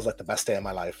was like the best day of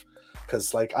my life,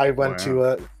 because like I went to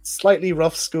a slightly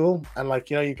rough school, and like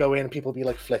you go in and people be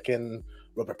like flicking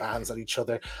rubber bands at each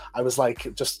other. I was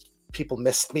like, just people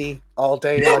missed me all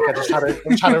day. Like I just had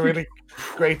a really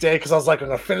great day because I was like, I'm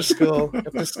gonna finish school,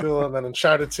 get to school, and then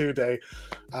Uncharted 2 day.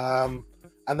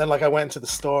 And then like I went to the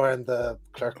store and the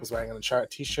clerk was wearing an Uncharted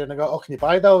t-shirt, and I go, "Oh, can you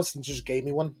buy those?" And she just gave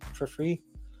me one for free.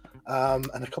 And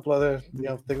a couple other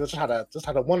things. I just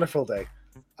had a wonderful day.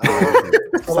 And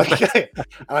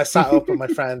I sat up with my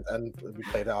friend and we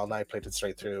played it all night, played it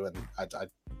straight through, and I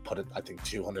put it, I think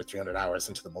 300 hours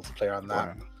into the multiplayer on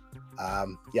that. I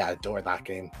adore that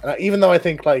game. And even though I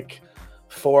think like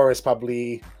 4 is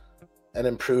probably an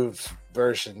improved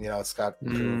version, it's got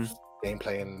improved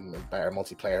gameplay and better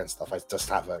multiplayer and stuff, I just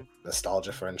have a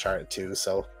nostalgia for Uncharted 2,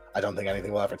 so I don't think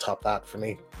anything will ever top that for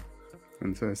me.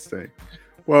 Fantastic.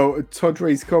 Well, Todd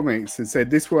Rees Comics has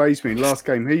said this will age me. Last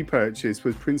game he purchased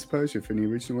was Prince Persia for the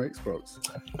original Xbox.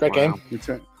 Great game.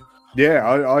 Yeah,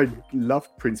 I loved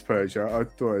Prince Persia. I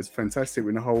thought it was fantastic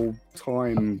with the whole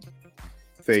time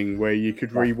thing where you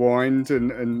could rewind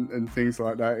and things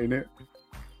like that in it,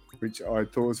 which I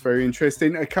thought was very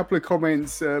interesting. A couple of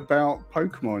comments about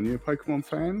Pokemon. You a Pokemon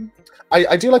fan?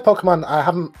 I do like Pokemon. I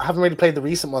haven't really played the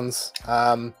recent ones,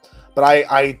 but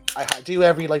I do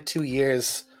every like 2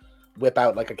 years whip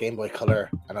out like a Game Boy Color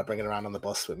and I bring it around on the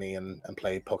bus with me and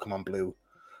play Pokemon Blue.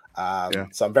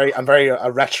 So I'm very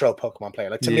a retro Pokemon player.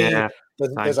 Like to me,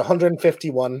 there's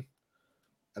 151,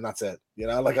 and that's it. You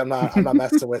know, like I'm not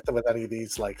messing with any of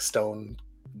these like stone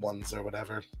ones or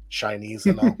whatever, shinies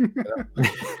and all. You know?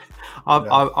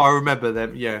 I remember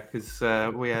them, because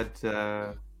we had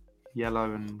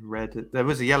yellow and red. There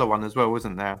was a yellow one as well,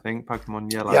 wasn't there? I think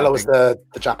Pokemon Yellow. Yellow was the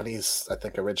Japanese, I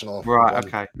think, original. Right. One.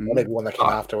 Okay. Or maybe one that came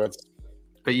afterwards.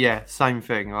 But yeah, same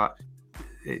thing. Like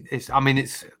it's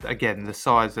again the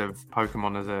size of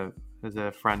Pokemon as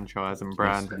a franchise and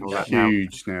brand and all that.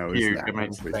 Huge now, huge.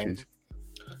 Isn't it?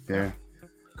 Yeah.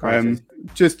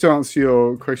 Just to answer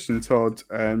your question, Todd,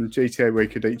 GTA where you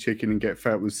could eat chicken and get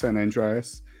fat was San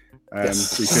Andreas.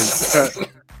 Because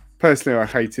personally, I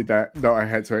hated that I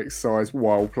had to exercise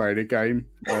while playing a game.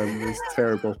 It was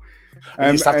terrible.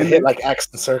 You just have to hit like X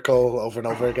and circle over and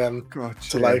over again to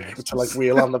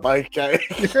wheel on the bike. Yeah.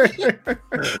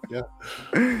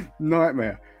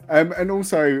 Nightmare. And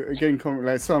also, again, comment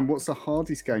last time, what's the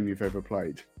hardest game you've ever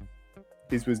played?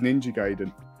 His was Ninja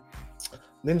Gaiden.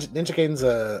 Ninja Gaiden's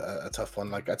a tough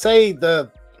one. Like I'd say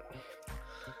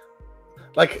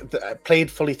I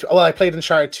played fully through. I played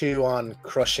Uncharted 2 on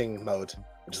crushing mode,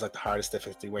 which is like the hardest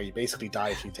difficulty, where you basically die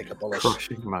if you take a bullet.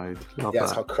 Crushing mode.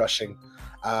 It's called crushing.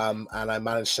 And I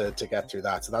managed to get through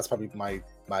that. So that's probably my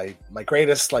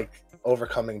greatest like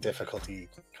overcoming difficulty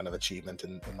kind of achievement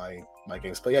in my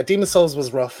games. But yeah, Demon's Souls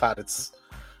was rough at its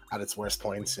worst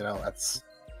points. You know, at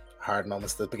hard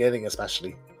moments, the beginning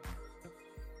especially.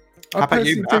 I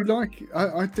do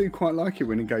quite like it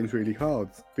when a game's really hard,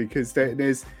 because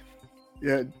there's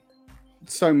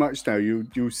so much now.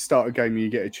 You start a game and you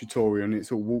get a tutorial and it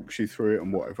sort of walks you through it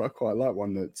and whatever. I quite like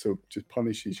one that sort of just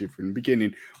punishes you from the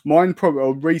beginning. Mine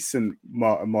probably recent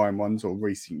ones or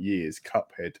recent years,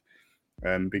 Cuphead,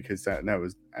 because that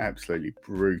was absolutely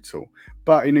brutal,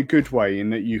 but in a good way, in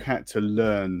that you had to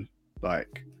learn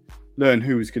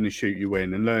who was going to shoot you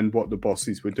in and learn what the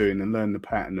bosses were doing and learn the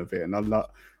pattern of it. And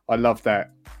I love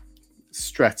that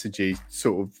strategy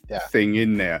sort of thing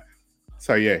in there.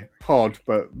 So yeah, hard,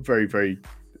 but very, very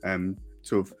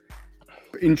sort of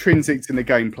intrinsic in the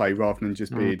gameplay rather than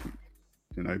just being,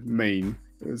 mean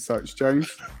as such.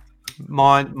 James?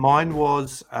 Mine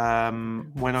was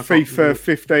when I FIFA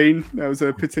 15. That was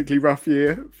a particularly rough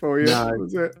year for you,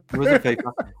 was it? It was a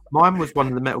FIFA. Mine was one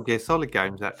of the Metal Gear Solid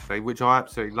games actually, which I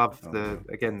absolutely loved.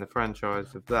 The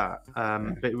franchise of that.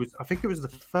 But I think it was the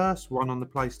first one on the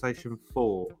PlayStation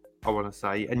 4. I want to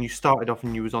say, and you started off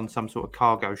and you was on some sort of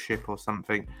cargo ship or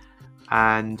something,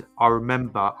 and I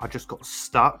remember I just got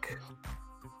stuck,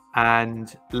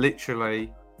 and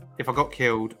literally, if I got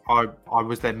killed, I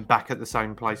was then back at the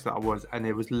same place that I was, and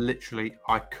it was literally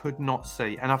I could not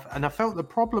see, and I felt the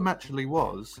problem actually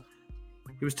was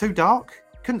it was too dark,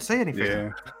 couldn't see anything. Yeah.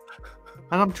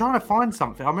 And I'm trying to find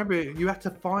something. I remember you had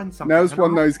to find something. That was one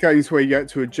of those games where you had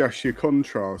to adjust your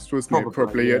contrast, wasn't it?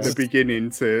 Probably at the beginning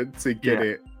to get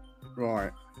it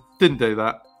right. Didn't do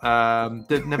that.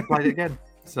 Never played it again.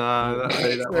 So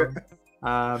that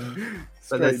one.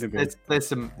 But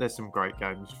there's some great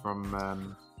games from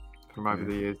over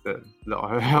the years that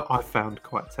I found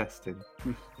quite testing.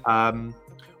 Well,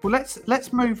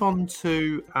 let's move on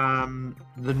to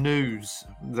the news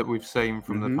that we've seen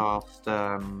from the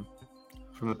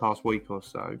past week or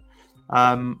so.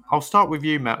 I'll start with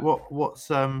you, Matt. What's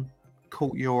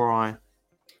caught your eye?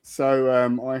 So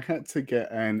I had to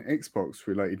get an Xbox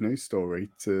related news story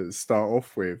to start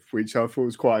off with, which I thought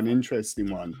was quite an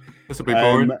interesting one. This will be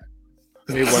boring.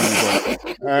 It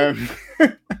won't.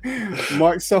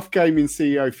 Microsoft Gaming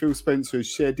CEO Phil Spencer has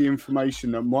shared the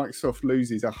information that Microsoft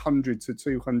loses $100 to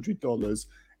 $200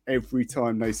 every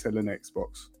time they sell an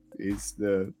Xbox. Is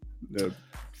the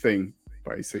thing,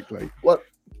 basically. Well,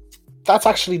 that's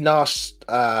actually not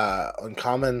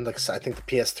uncommon. Like, I think the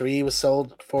PS3 was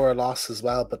sold for a loss as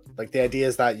well. But like the idea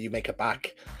is that you make it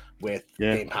back with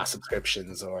Game Pass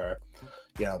subscriptions or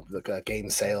game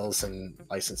sales and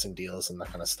licensing deals and that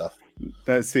kind of stuff.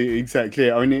 That's it,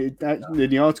 exactly. I mean, in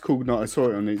the article that I saw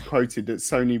it on, it quoted that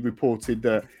Sony reported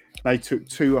that they took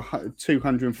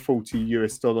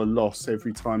 $240 loss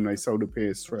every time they sold a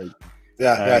PS3.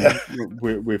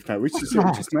 With that, which is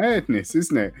just madness,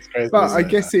 isn't it? Crazy, but I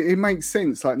guess it makes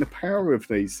sense. Like the power of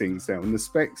these things now and the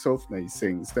specs of these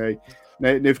things, they've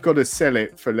got to sell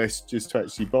it for less just to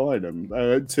actually buy them,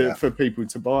 for people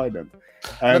to buy them.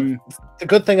 The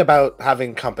good thing about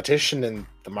having competition in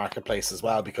the marketplace as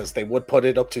well, because they would put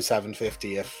it up to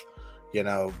 $750 if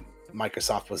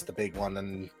Microsoft was the big one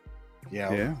and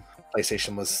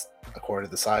PlayStation was a quarter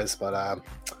the size. But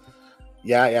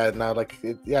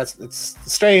it's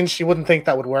strange. You wouldn't think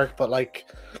that would work, but like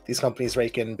these companies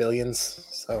rake in billions.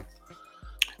 So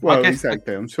Well, guess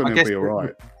exactly. I'm sure I they'll guess be all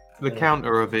right. the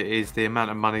counter of it is the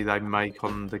amount of money they make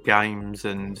on the games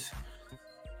and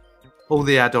all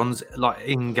the add-ons, like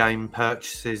in-game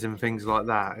purchases and things like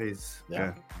that. Yeah. It's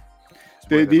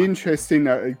where The they-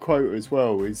 interesting quote as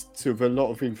well is sort of a lot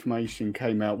of information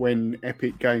came out when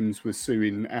Epic Games was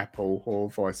suing Apple or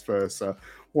vice versa,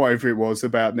 whatever it was,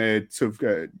 about their sort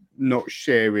of not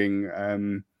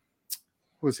sharing.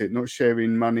 Not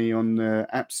sharing money on the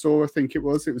App Store? I think it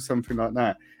was something like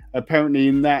that. Apparently,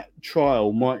 in that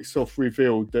trial, Microsoft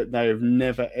revealed that they have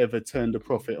never ever turned a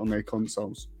profit on their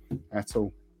consoles at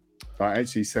all. Like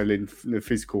actually selling the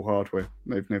physical hardware,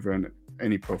 they've never earned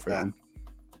any profit on.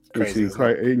 Crazy, Which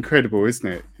is incredible, isn't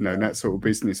it? That sort of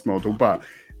business model. But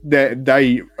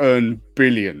they earn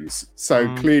billions,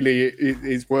 so clearly it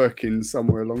is working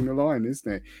somewhere along the line,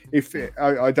 isn't it?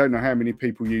 I don't know how many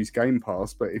people use Game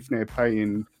Pass, but if they're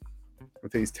paying, I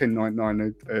think it's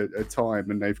 $10.99 a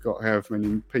time, and they've got however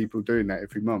many people doing that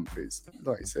every month, it's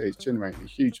like I say, it's generating a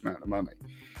huge amount of money,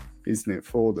 isn't it,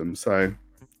 for them? So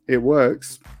it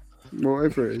works,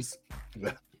 whatever it is.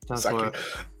 That's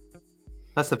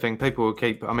That's the thing. People will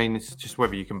keep. I mean, it's just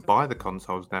whether you can buy the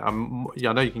consoles now. I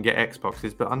know you can get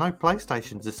Xboxes, but I know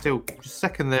PlayStations are still.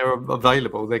 Second they're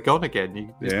available, they're gone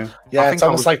again. It's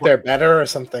almost like they're better or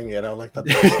something. Like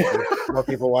that. More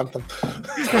people want them.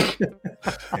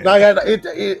 No, yeah,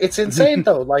 it's insane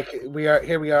though. Like we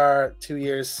are 2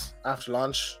 years after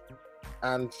launch,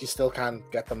 and you still can't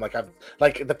get them. Like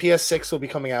the PS6 will be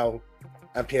coming out.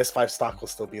 And PS5 stock will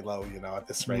still be low, at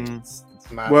this rate. It's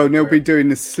mad. Well, they'll be doing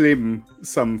the slim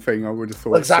something, I would have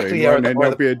thought. Exactly, soon, and then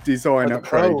there'll be a design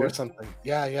upgrade. Pro or something.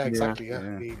 Yeah, exactly.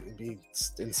 Yeah. It'd be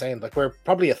insane. Like, we're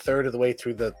probably a third of the way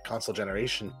through the console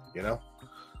generation,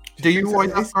 Do you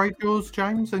always upgrade yours,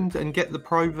 James, and get the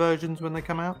Pro versions when they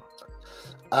come out?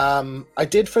 I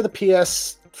did for the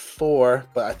PS4,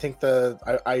 but I think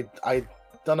I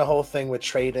done a whole thing with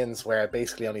trade-ins where I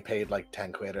basically only paid like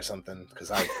 10 quid or something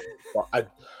because I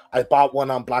bought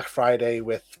one on Black Friday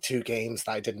with 2 games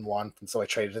that I didn't want, and so I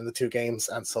traded in the 2 games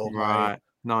and sold my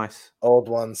old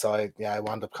one. So I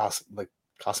wound up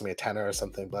costing me a tenner or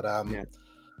something. But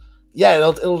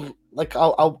it'll like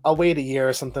I'll wait a year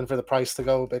or something for the price to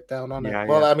go a bit down on it.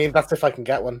 Well, I mean that's if I can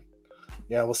get one.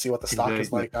 Yeah, we'll see what the stock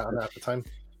is like at the time.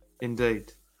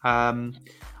 Indeed.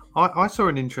 I saw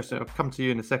an interesting. I'll come to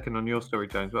you in a second on your story,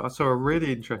 James. But I saw a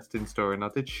really interesting story, and I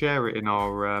did share it in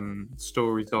our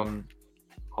stories on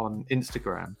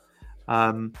Instagram.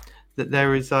 That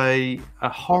there is a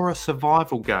horror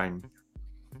survival game,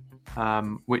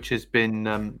 which has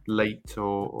been leaked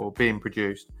or being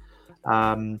produced,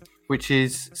 which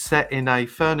is set in a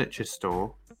furniture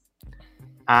store,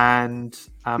 and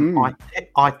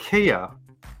IKEA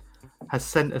has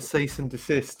sent a cease and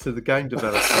desist to the game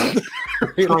developer.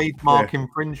 Trademark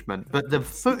infringement, but the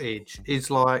footage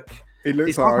is like it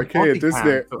looks like IKEA, doesn't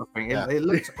it? Sort of thing. It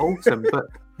looks awesome, but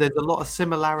there's a lot of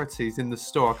similarities in the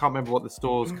store. I can't remember what the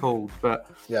store's called, but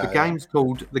the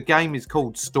game is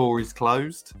called Store is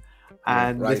Closed,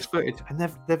 and this footage, and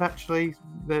they've actually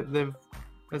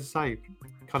as I say,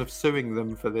 kind of suing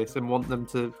them for this and want them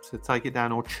to take it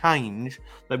down or change.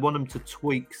 They want them to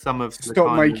tweak some of the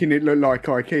stop making it look like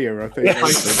IKEA, I think,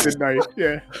 didn't they?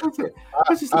 Yeah.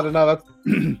 I don't know.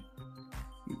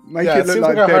 Make it look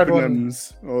like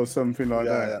Debenhams or something like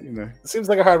that. It seems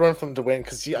like a hard one for them to win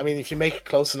because if you make it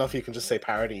close enough, you can just say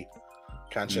parody,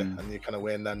 can't you? And you kind of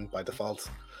win then by default.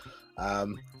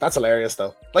 That's hilarious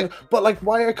though.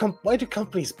 Why do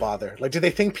companies bother? Like, do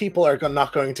they think people are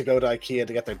not going to go to IKEA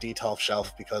to get their Detolf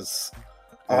shelf because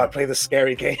I play the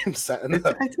scary game set in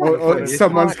or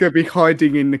someone's going to be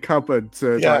hiding in the cupboard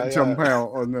to jump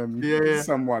out on them?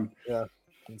 Someone. Yeah,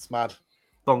 it's mad.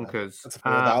 Bonkers.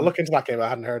 I'll look into that game. I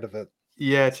hadn't heard of it.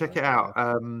 Yeah, check it out.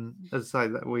 As I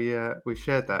say, that we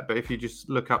shared that, but if you just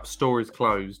look up Store is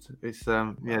Closed, it's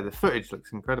the footage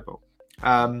looks incredible.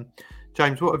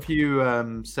 James, what have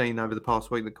you seen over the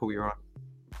past week that caught your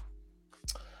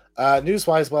eye?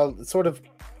 News-wise, well, it's sort of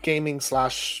gaming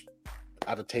 /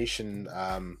 adaptation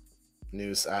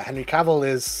news. Henry Cavill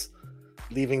is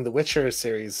leaving the Witcher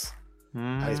series,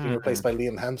 and he's being replaced by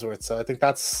Liam Hemsworth. So I think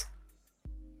that's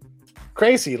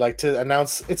crazy. Like, to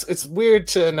announce, it's weird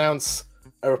to announce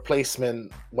a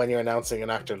replacement when you're announcing an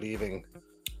actor leaving,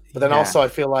 but then also I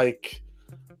feel like,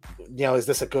 is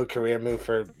this a good career move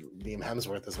for Liam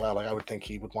Hemsworth as well? Like, I would think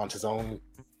he would want his own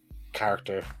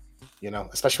character,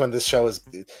 especially when this show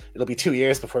it'll be 2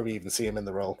 years before we even see him in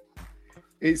the role.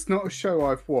 It's not a show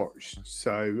I've watched,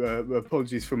 so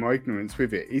apologies for my ignorance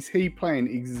with it. Is he playing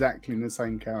exactly the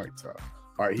same character?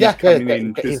 Right, he's coming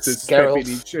in just to step in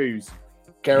his shoes.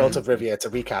 Geralt of Rivia, it's a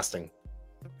recasting.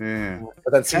 Yeah.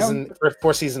 But then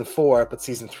for season 4, but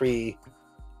season 3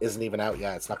 isn't even out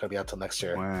yet. It's not going to be out till next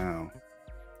year. Wow.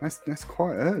 That's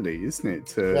quite early, isn't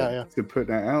it, Yeah. to put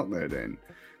that out there then?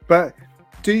 But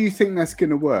do you think that's going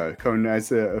to work? I mean,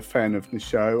 as a fan of the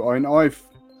show,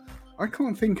 I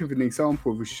can't think of an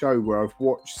example of a show where I've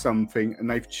watched something and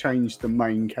they've changed the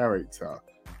main character.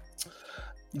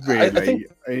 Really, I think,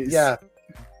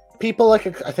 people I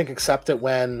think accept it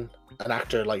when an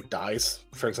actor like dies.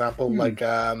 For example, like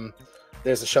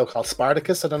there's a show called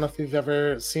Spartacus. I don't know if you've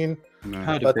ever seen. No.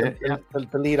 Heard But of it, yeah.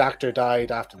 the lead actor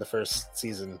died after the first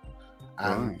season,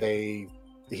 and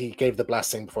he gave the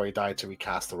blessing before he died to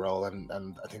recast the role, and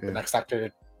I think the next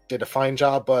actor did a fine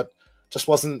job, but just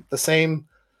wasn't the same.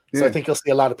 So I think you'll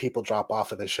see a lot of people drop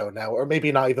off of this show now, or maybe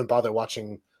not even bother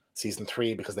watching season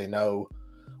 3 because they know,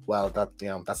 well, that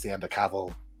that's the end of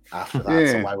Cavill after that.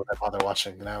 So why would I bother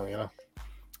watching now?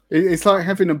 It's like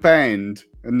having a band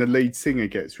and the lead singer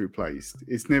gets replaced.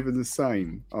 It's never the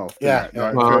same after that.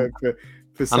 Like, well,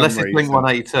 for some unless it's reason.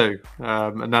 Blink-182,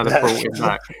 and now they've brought him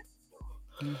back.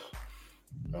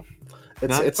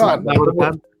 It's not.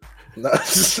 No.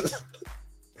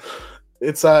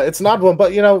 It's an odd one,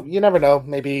 but you never know.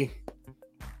 Maybe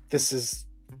this is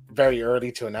very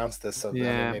early to announce this, so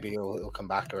maybe it'll come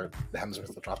back, or the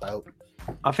Hemsworth will drop out.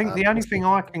 I think the only thing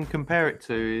I can compare it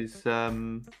to is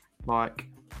like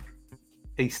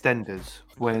EastEnders,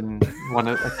 when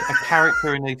a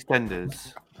character in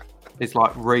EastEnders is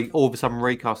like all of a sudden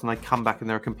recast, and they come back and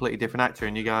they're a completely different actor,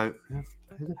 and you go,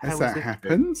 "Who the hell has that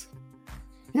happened?"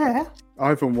 Yeah, I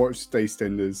haven't watched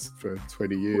EastEnders for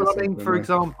 20 years. Well, I mean, for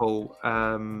example,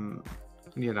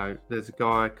 there's a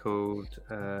guy called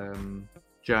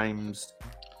James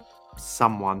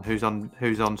someone who's on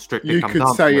Strictly You Come could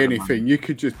Dancing say at the anything. moment. You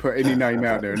could just put any name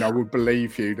out there, and I would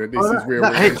believe you that this is real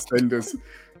EastEnders.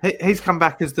 He's come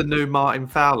back as the new Martin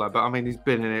Fowler, but I mean, he's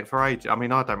been in it for ages. I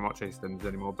mean, I don't watch EastEnders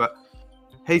anymore, but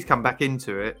he's come back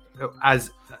into it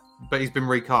but he's been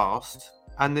recast.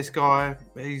 And this guy,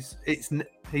 he's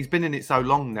been in it so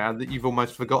long now that you've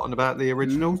almost forgotten about the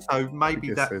original. So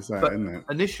maybe there's that, but isn't it?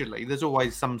 Initially, there's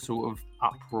always some sort of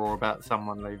uproar about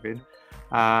someone leaving.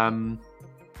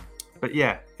 But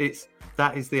yeah,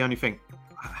 that is the only thing.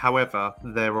 However,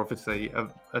 there are obviously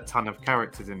a ton of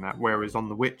characters in that. Whereas on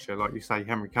The Witcher, like you say,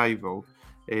 Henry Cavill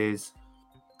is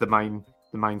the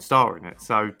main star in it.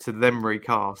 So to them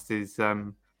recast is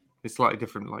slightly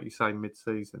different, like you say,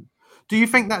 mid-season. Do you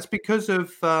think that's because of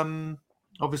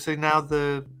obviously now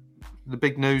the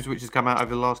big news which has come out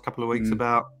over the last couple of weeks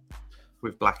about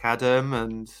with Black Adam,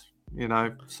 and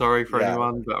sorry for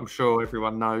anyone, but I'm sure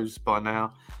everyone knows by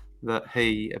now that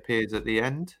he appears at the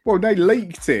end. Well, they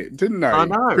leaked it, didn't they? I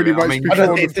know. Pretty much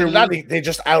before the film. They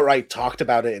just outright talked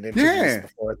about it in interviews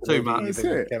before the movie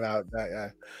even came out.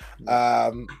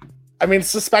 I mean,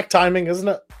 suspect timing, isn't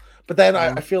it? But then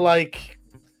I feel like,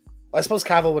 I suppose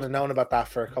Cavill would have known about that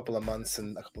for a couple of months,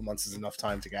 and a couple of months is enough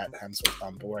time to get Hemsworth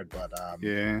on board. But I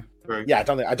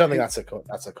don't think that's a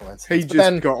coincidence. He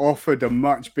just got offered a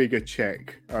much bigger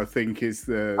check, I think, is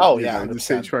the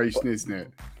situation, isn't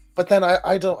it? But then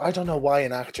I don't know why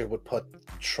an actor would put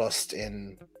trust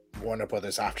in Warner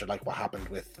Brothers after like what happened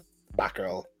with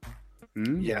Batgirl.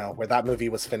 Where that movie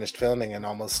was finished filming and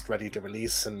almost ready to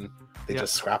release, and they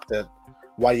just scrapped it.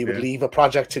 Why you would leave a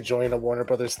project to join a Warner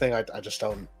Brothers thing, I just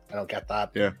don't get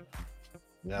that. Yeah.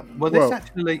 Well, this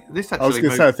actually. I was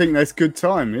going to say, I think that's good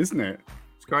time, isn't it?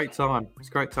 It's great time. It's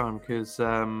great time because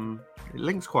it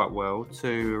links quite well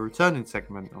to a returning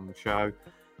segment on the show.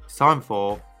 It's time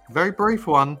for a very brief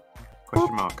one.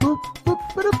 Question mark.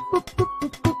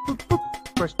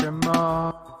 Question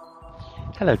mark.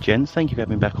 Hello, gents. Thank you for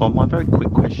having me back on. My very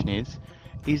quick question is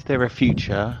there a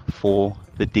future for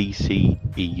the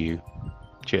DCEU?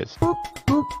 Cheers.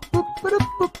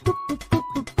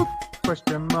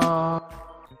 Question mark.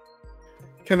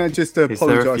 Can I just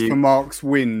apologise for Mark's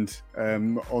wind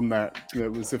on that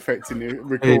was affecting the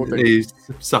recording? He's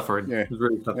suffering. Yeah. He's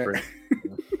really suffering.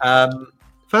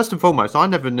 First and foremost, I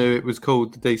never knew it was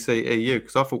called the DCEU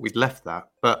because I thought we'd left that.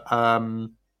 But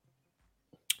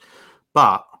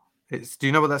it's. Do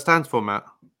you know what that stands for, Matt?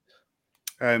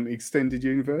 Extended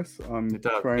universe. I'm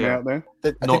throwing out there.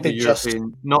 Not the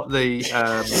European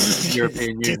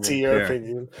Union. DC European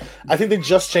Union. I think they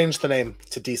just changed the name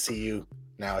to DCU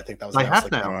now. I think that was they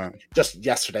have now. Just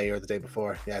yesterday or the day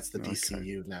before. Yeah, it's the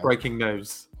DCU now. Breaking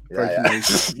news.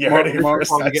 News.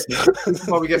 That's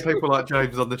why we get people like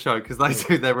James on the show, because they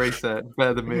do their research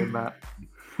better than me and Matt.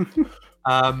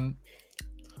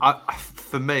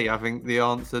 For me, I think the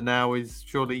answer now is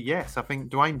surely yes. I think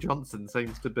Dwayne Johnson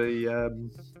seems to be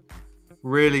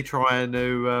really trying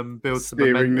to build some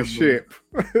Steering momentum. the ship.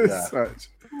 Yeah. Such.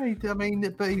 I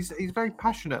mean, but he's very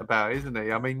passionate about it, isn't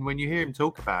he? I mean, when you hear him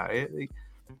talk about it,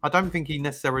 I don't think he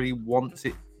necessarily wants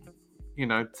it,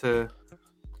 to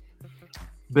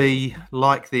be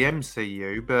like the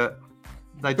MCU, but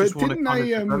they just want to didn't kind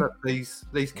they, of develop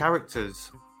these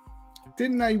characters.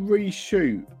 Didn't they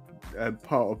reshoot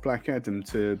part of Black Adam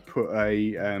to put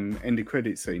a end of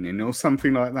credit scene in or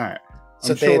something like that?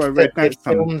 So I'm sure I read that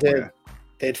somewhere.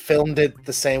 They'd filmed it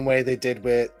the same way they did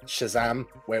with Shazam,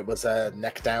 where it was a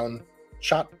neck down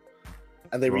shot,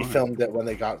 and they Right. refilmed it when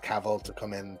they got Cavill to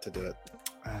come in to do it.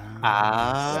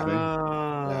 Yeah,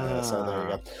 so there you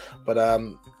go. But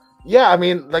yeah, I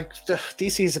mean, like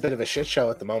DC is a bit of a shit show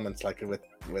at the moment, like with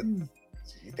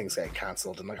things getting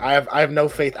cancelled, and like I have no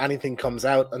faith anything comes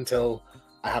out until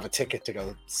I have a ticket to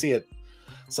go see it.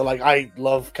 So like I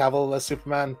love Cavill as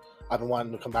Superman. I've been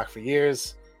wanting to come back for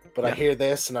years, but I hear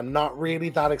this and I'm not really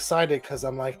that excited because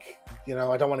I'm like, I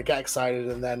don't want to get excited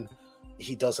and then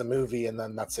he does a movie and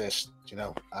then that's it,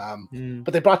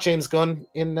 But they brought James Gunn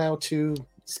in now to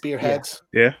spearhead.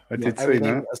 Yeah, I did see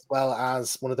everything, that. as well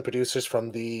as one of the producers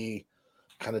from the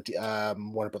kind of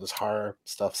Warner Brothers horror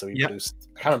stuff. So he produced,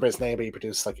 I can't remember his name, but he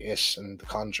produced like Ish and The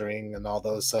Conjuring and all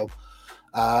those. So,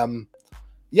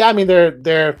 yeah, I mean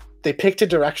they picked a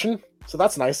direction, so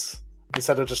that's nice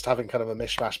instead of just having kind of a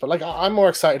mishmash. But like I'm more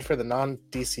excited for the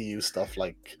non-DCU stuff,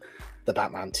 like the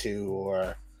Batman 2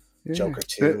 or Joker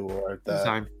 2 or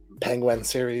the Penguin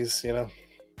series. Well,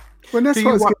 that's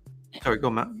what Sorry, go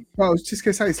on, Matt. Well, I was just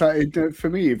going to say, it's like, for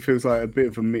me, it feels like a bit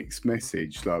of a mixed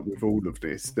message, like with all of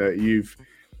this, that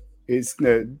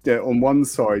that on one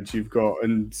side you've got,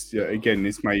 and again,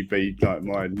 this may be like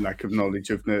my lack of knowledge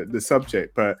of the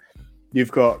subject, but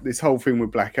you've got this whole thing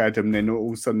with Black Adam, then all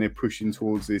of a sudden they're pushing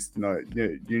towards this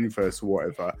universe or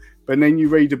whatever. But then you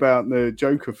read about the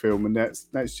Joker film, and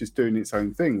that's just doing its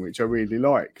own thing, which I really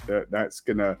like. That's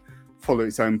going to follow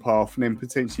its own path, and then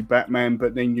potentially Batman,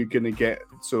 but then you're going to get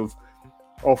sort of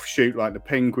offshoot like the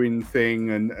Penguin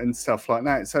thing and stuff like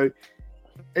that. So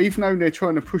even though they're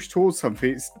trying to push towards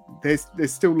something, there's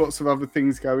still lots of other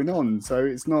things going on. So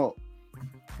it's not,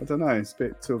 I don't know, it's a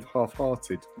bit sort of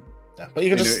half-hearted. Yeah, but you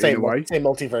can just say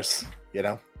multiverse,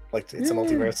 like it's a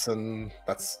multiverse, and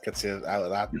that gets you out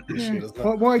of that issue, doesn't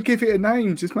it? Why give it a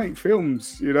name? Just make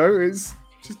films, it's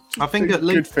just I think at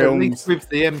least with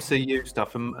the MCU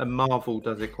stuff, and Marvel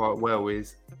does it quite well,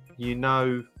 is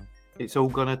it's all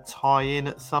going to tie in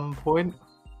at some point.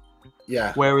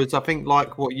 Yeah. Whereas I think,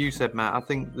 like what you said, Matt, I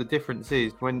think the difference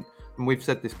is and we've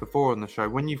said this before on the show,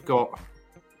 when you've got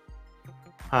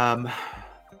the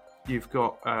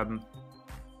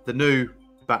new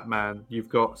Batman, you've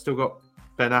still got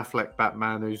Ben Affleck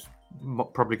Batman, who's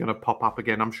probably going to pop up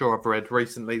again. I'm sure I've read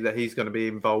recently that he's going to be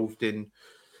involved in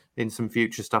some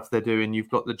future stuff they're doing. You've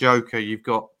got the Joker,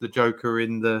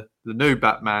 in the new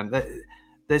Batman.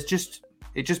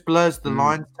 It just blurs the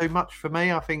lines too much for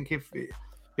me. I think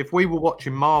if we were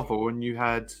watching Marvel and you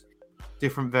had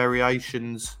different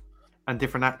variations and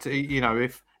different actors,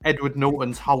 if Edward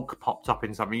Norton's Hulk popped up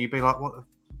in something, you'd be like, what the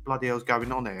bloody hell's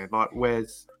going on here? Like, do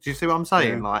you see what I'm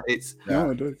saying? Yeah. Like,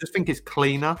 I do. Just think it's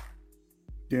cleaner.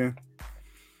 Yeah.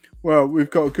 Well, we've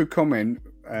got a good comment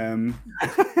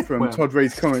from Todd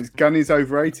Reed's comments. Gunn is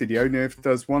overrated. He only ever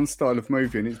does one style of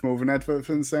movie, and it's more of an advert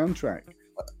for the soundtrack.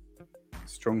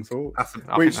 Strong thoughts.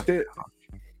 Which did.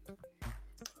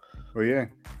 Well, yeah.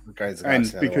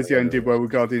 And because he only did well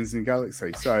with Guardians of the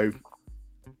Galaxy. So,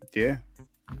 yeah.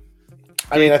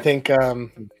 I mean, I think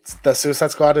the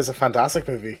Suicide Squad is a fantastic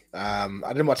movie. I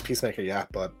didn't watch Peacemaker yet,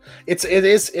 but it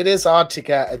is odd to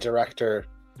get a director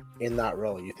in that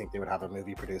role. You think they would have a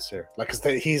movie producer, like,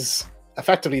 because he's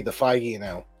effectively the Feige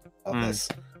now of this.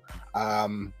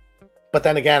 But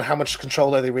then again, how much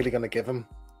control are they really going to give him?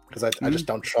 Because I just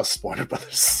don't trust Warner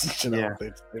Brothers.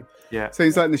 Yeah.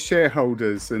 Seems like the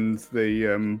shareholders and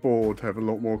the board have a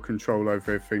lot more control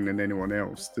over everything than anyone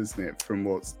else, doesn't it? From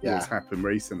what's happened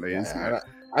recently, isn't it?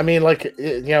 I mean, like,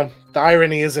 the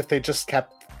irony is if they just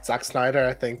kept Zack Snyder,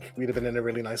 I think we'd have been in a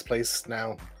really nice place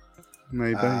now.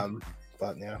 Maybe.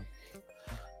 But yeah,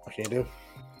 what can you do?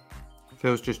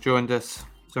 Phil's just joined us.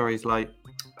 Sorry he's late.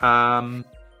 Don't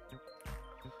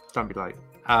be late.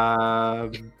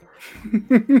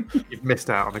 You've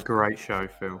missed out on a great show,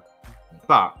 Phil.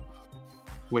 But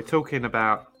we're talking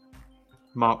about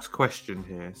Mark's question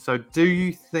here. So have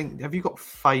you got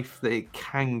faith that it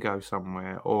can go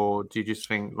somewhere, or do you just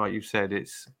think, like you said,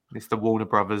 it's the Warner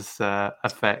Brothers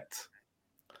effect?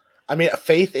 I mean,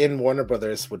 faith in Warner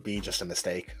Brothers would be just a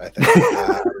mistake, I think.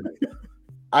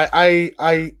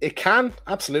 It can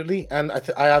absolutely, and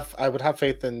I would have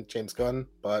faith in James Gunn,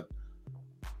 but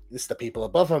it's the people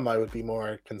above him I would be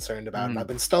more concerned about. And I've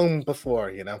been stoned before,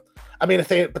 you know. I mean,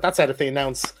 but that said, if they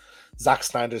announce Zack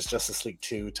Snyder's Justice League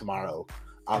 2 tomorrow,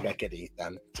 I'll get giddy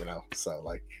then, you know. So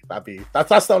like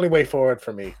that's the only way forward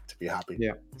for me to be happy.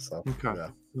 Yeah. So okay. Yeah.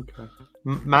 Okay.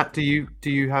 Matt, do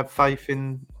you have faith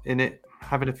in it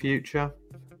having a future?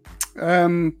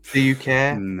 Do you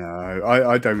care? No,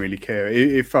 I don't really care.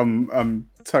 If I'm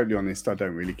totally honest, I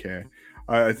don't really care.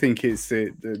 I think it's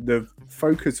the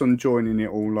focus on joining it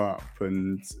all up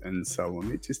and so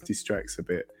on. It just distracts a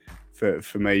bit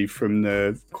for me from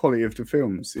the quality of the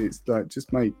films. It's like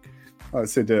just make, like I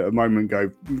said a moment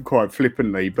ago, quite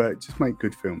flippantly, but just make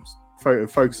good films.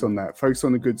 Focus on that. Focus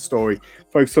on a good story.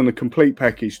 Focus on the complete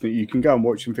package that you can go and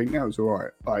watch and think that was all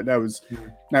right. Like that was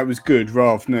good,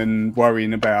 rather than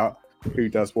worrying about who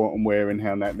does what and where and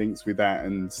how that links with that.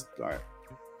 And like,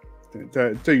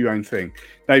 do your own thing.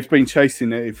 They've been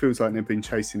chasing it. It feels like they've been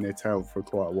chasing their tail for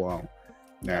quite a while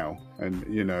now, and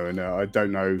you know, and I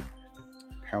don't know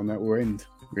how that will end.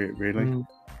 Really.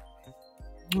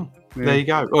 Yeah. There you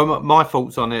go. Well, my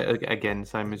thoughts on it again,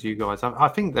 same as you guys. I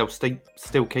think they'll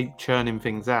still keep churning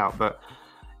things out, but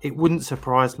it wouldn't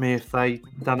surprise me if they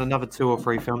done another 2 or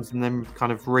 3 films and then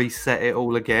kind of reset it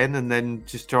all again and then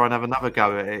just try and have another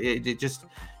go at it. It just,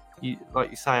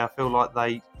 like you say, I feel like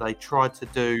they tried to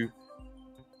do.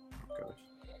 Oh gosh.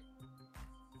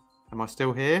 Am I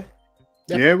still here?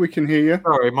 Yeah, we can hear you.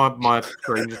 Sorry, my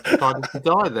screen just decided to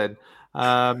die then.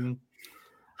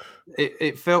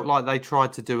 It felt like they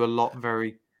tried to do a lot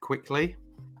very quickly,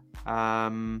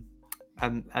 and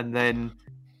then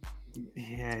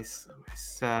it's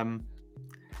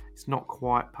not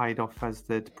quite paid off as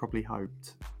they'd probably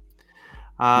hoped.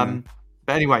 But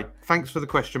anyway, thanks for the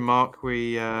question, Mark.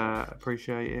 We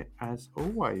appreciate it as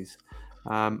always.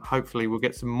 Hopefully, we'll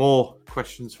get some more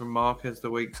questions from Mark as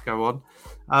the weeks go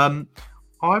on.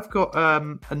 I've got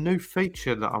a new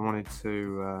feature that I wanted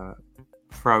to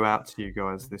throw out to you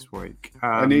guys this week,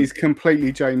 and it's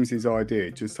completely James's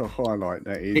idea. Just to highlight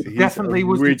that it definitely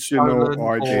was original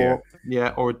idea,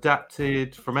 or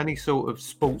adapted from any sort of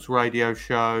sports radio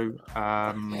show.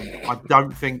 I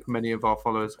don't think many of our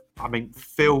followers. I mean,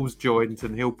 Phil's joined,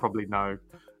 and he'll probably know.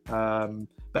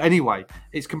 But anyway,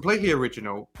 it's completely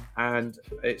original, and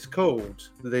it's called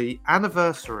the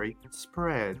Anniversary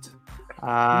Spread.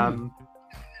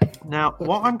 Now,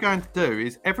 what I'm going to do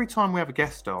is every time we have a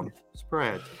guest on,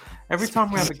 I'm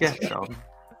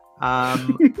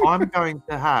going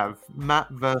to have Matt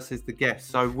versus the guest.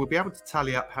 So we'll be able to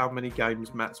tally up how many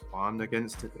games Matt's won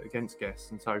against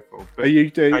guests and so forth. But are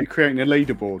you creating a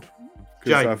leaderboard?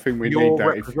 Because I think we need that.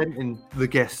 Representing the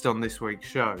guest on this week's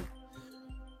show.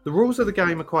 The rules of the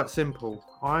game are quite simple.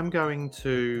 I'm going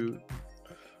to,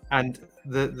 and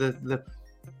the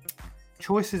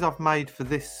choices I've made for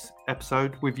this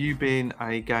episode, with you being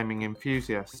a gaming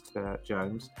enthusiast,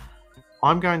 James,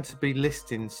 I'm going to be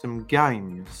listing some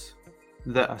games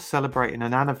that are celebrating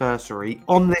an anniversary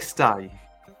on this day,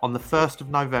 on the 1st of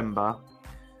November.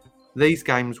 These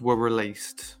games were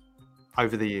released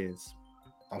over the years.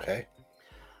 Okay.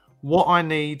 What I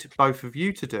need both of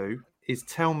you to do is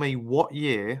tell me what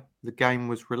year the game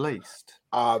was released.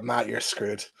 Matt, you're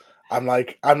screwed. I'm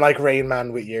like Rain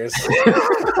Man with years.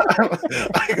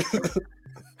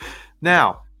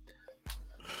 Now,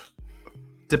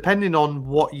 depending on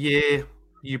what year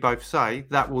you both say,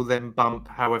 that will then bump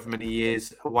however many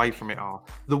years away from it are.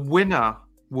 The winner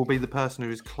will be the person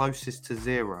who is closest to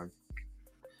 0.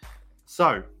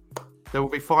 So, there will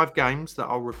be 5 games that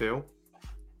I'll reveal.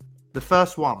 The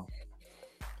first one,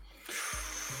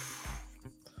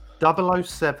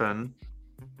 007,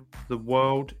 The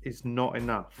World Is Not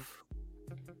Enough.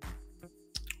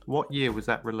 What year was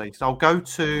that released? I'll go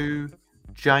to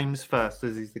James first,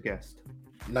 as he's the guest.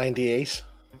 98.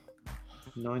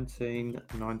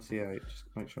 1998. Just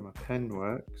make sure my pen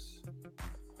works.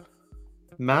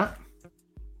 Matt?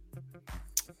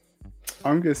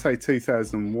 I'm going to say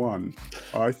 2001.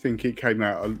 I think it came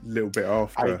out a little bit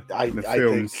after the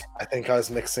films. I think I was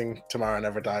mixing Tomorrow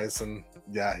Never Dies, and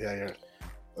yeah.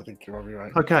 I think you're probably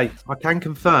right. Okay, I can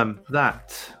confirm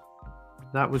that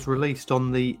was released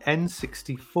on the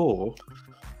N64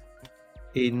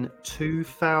 in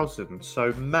 2000.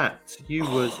 So, Matt, you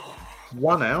was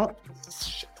 1 out.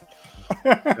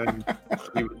 And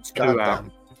you were 2 out.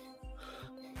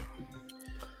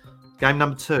 Game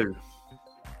number 2.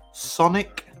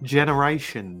 Sonic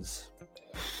Generations.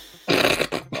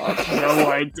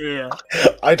 No idea.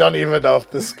 I don't even know if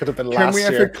this could have been last year.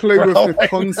 Can we have a clue of the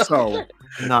console?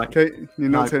 No. Okay, you're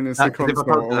not telling us the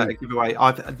console. Giveaway.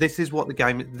 This is what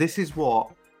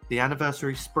the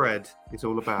anniversary spread is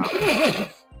all about.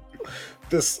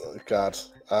 This God.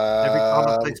 Every time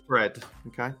I say spread,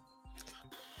 okay.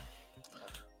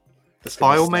 This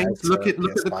By could all be means, SNES look or at the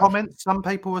PS5. comments. Some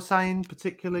people are saying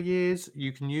particular years.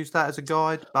 You can use that as a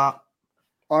guide, but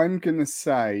I'm gonna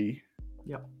say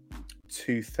Yep.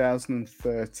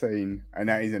 2013, and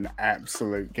that is an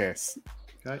absolute guess.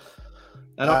 Okay.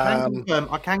 And I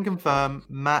can confirm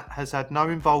Matt has had no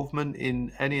involvement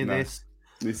in any of No. this.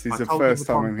 This is I the told him first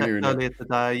time I'm concept hearing earlier it.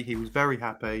 today. He was very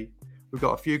happy. We've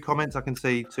got a few comments. I can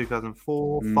see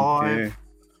 2004, Mm, 5, yeah.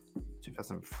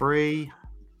 2003.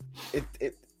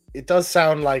 It does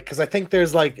sound like, because I think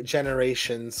there's like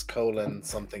generations :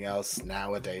 something else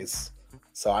nowadays.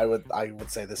 So I would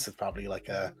say this is probably like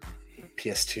a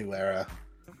PS2 era.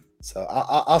 So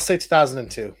I'll say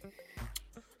 2002.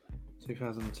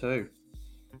 2002.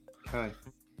 Okay.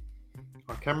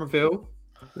 I can reveal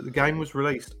that the game was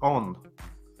released on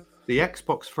the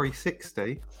Xbox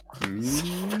 360 and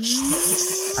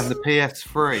the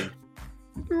PS3.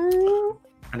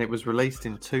 And it was released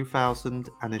in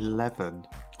 2011.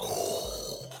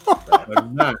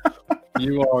 No,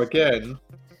 you are again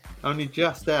only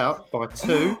just out by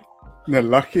 2. The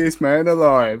luckiest man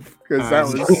alive, because that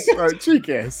was such a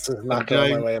guess. Not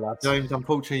going my way, lads. James,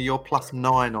 unfortunately, you're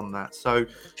 +9 on that. So,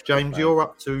 James, you're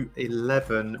up to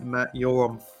 11. Matt, you're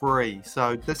on 3.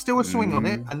 So there's still a swing on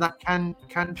it, and that can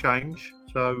change.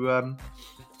 So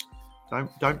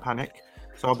don't panic.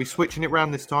 So I'll be switching it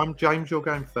round this time. James, you're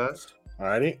going first.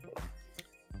 Alrighty.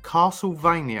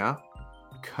 Castlevania: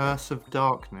 Curse of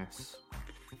Darkness.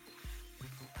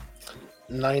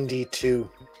 92.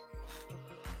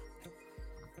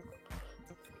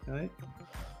 Okay.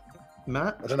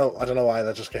 Matt? I don't know why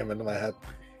that just came into my head.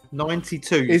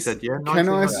 92, you said, yeah? Can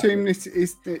I 1992. assume this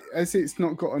is, as it's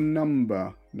not got a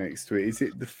number next to it, is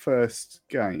it the first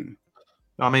game?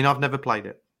 I mean, I've never played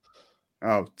it.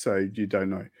 Oh, so you don't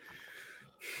know.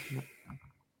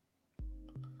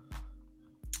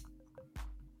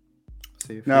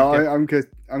 No, I'm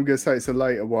gonna say it's a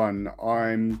later one.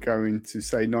 I'm going to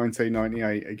say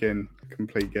 1998 again.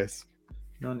 Complete guess.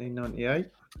 1998.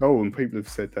 Oh, and people have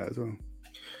said that as well.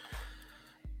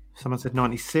 Someone said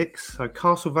 96. So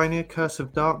Castlevania: Curse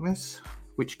of Darkness,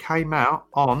 which came out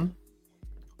on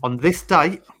this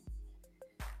date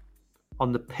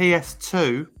on the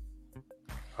PS2.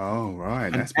 Oh, right.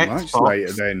 And That's much Xbox.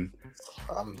 later then.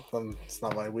 It's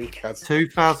not my week.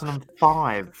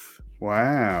 2005.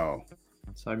 Wow.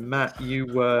 So Matt, you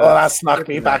were. Oh, that's knocked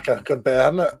me back a good bit,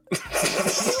 hasn't it?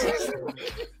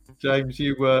 James,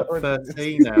 you were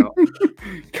 13 now.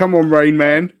 Come on, Rain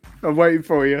Man. I'm waiting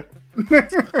for you.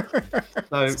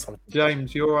 So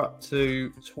James, you're up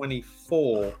to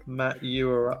 24. Matt, you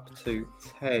are up to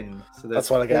 10. So That's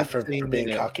what I get for 14 being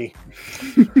in it. cocky.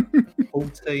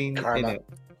 14 in Karma. it.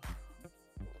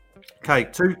 Okay,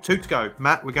 two to go.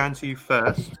 Matt, we're going to you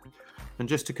first. And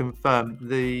just to confirm,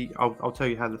 I'll tell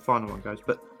you how the final one goes.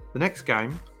 But the next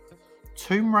game,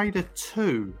 Tomb Raider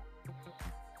 2.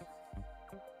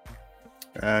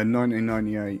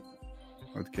 1998,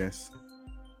 I'd guess.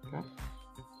 Okay.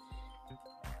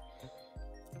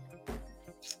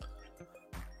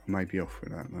 Maybe off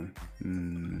with that, though.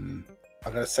 I'm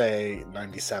going to say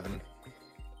 97.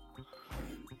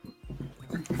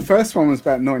 The first one was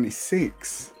about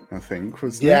 96, I think,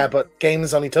 wasn't it? Yeah, but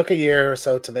games only took a year or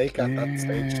so to make at that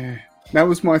stage. That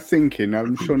was my thinking.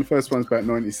 I'm sure the first one's about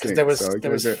 96. There was so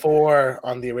there was 4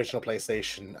 on the original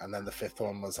PlayStation, and then the 5th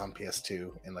one was on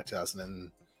PS2 in like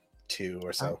 2002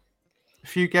 or so. A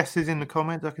few guesses in the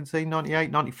comments. I can see 98,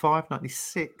 95,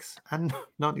 96, and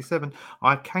 97.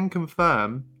 I can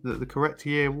confirm that the correct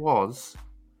year was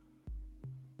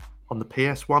on the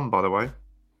PS1, by the way.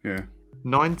 Yeah.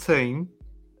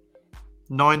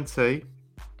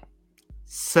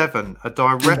 1997. A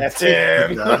direct That's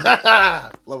it.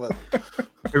 Love it.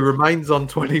 who remains on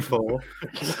 24.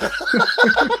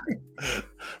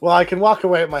 Well, I can walk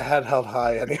away with my head held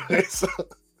high anyway. So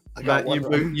I got Matt,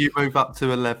 one you move up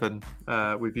to 11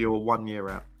 with your 1 year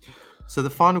out. So the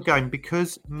final game,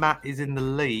 because Matt is in the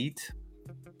lead,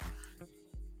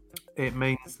 it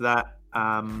means that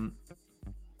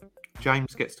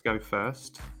James gets to go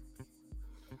first.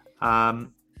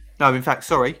 No, in fact,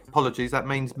 sorry, apologies. That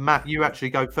means, Matt, you actually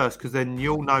go first, because then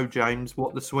you'll know, James,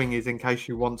 what the swing is in case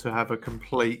you want to have a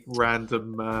complete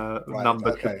random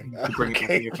number to bring it back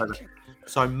in your favour.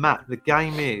 So, Matt, the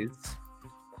game is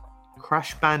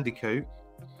Crash Bandicoot,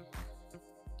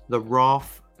 The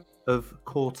Wrath of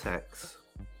Cortex. –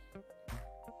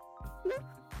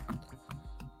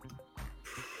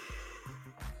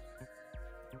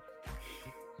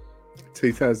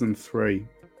 2003.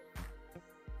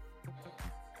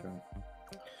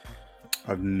 I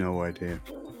have no idea.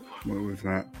 What was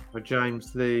that? Well,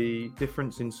 James, the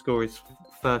difference in score is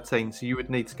 13, so you would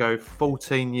need to go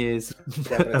 14 years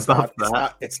Yeah, but it's above not,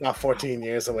 that. it's not 14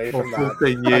 years away Or from that.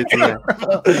 14 years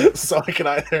left. So I can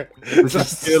either This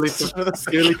is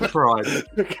purely for pride.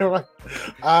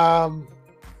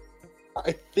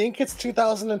 I think it's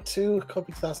 2002. It could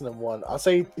be 2001. I'll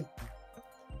say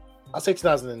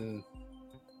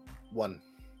 2001.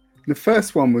 The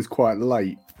first one was quite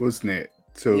late, wasn't it?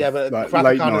 So Yeah, but like Wrath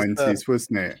of late Khan is 90s,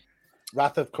 wasn't it?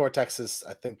 Wrath of Cortex is,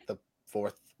 I think, the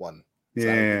fourth one. So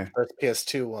Yeah. first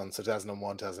PS2 one, so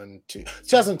 2001, 2002.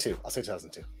 2002. I'll say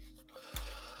 2002.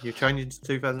 You're changing to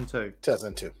 2002.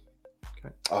 2002. Okay.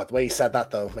 Oh, the way you said that,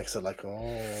 though, makes it like,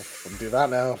 wouldn't do that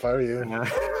now if I were you.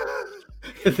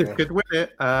 It could win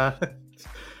it. I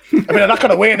mean, I'm not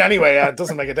going to win anyway. It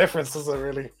doesn't make a difference, does it,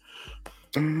 really?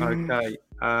 Okay.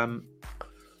 I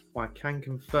can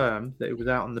confirm that it was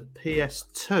out on the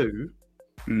PS2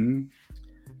 Mhm.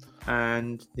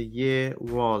 and the year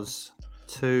was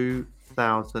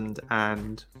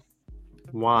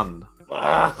 2001.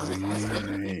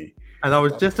 Hey. And I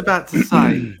was just about to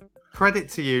say, credit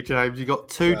to you, James. You got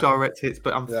two Yeah. direct hits,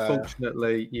 but Yeah.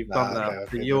 unfortunately, you've done that.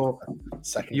 Okay, So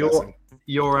second you're guessing.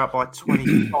 you're out by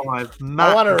 25. I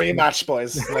Matt, want a rematch,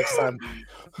 boys, next time.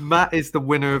 Matt is the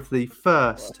winner of the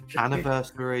first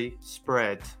anniversary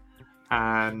spread,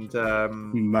 and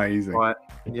Amazing. by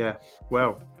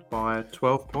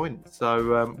 12 points.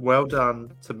 So well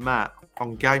done to Matt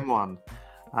on game one.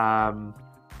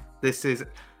 This is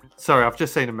sorry, I've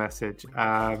just seen a message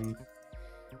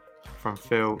from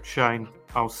Phil. Shane,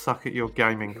 I'll suck at your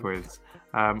gaming quiz.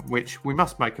 Which we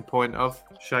must make a point of.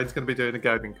 Shane's going to be doing a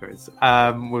gaming quiz.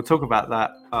 We'll talk about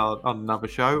that on another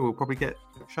show. We'll probably get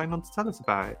Shane on to tell us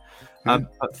about it.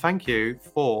 But thank you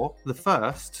for the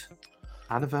first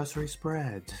anniversary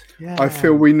spread. Yeah. I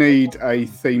feel we need a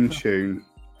theme tune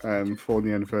for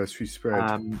the anniversary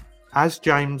spread. As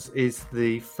James is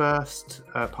the first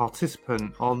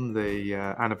participant on the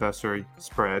anniversary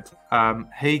spread,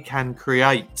 he can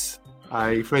create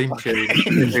a theme tune.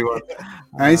 If he wants.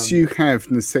 As you have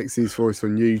the sexiest voice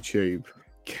on YouTube,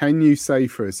 can you say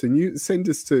for us, and you send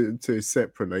us to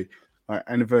separately, like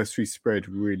anniversary spread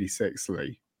really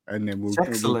sexily, and then we'll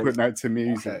put that to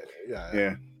music. Okay.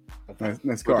 Yeah. Okay.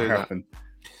 That's We'll got to do that. happen.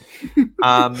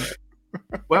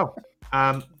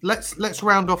 Let's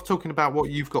round off talking about what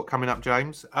you've got coming up,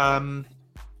 James.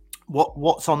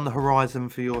 What's on the horizon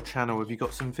for your channel? Have you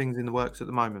got some things in the works at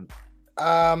the moment?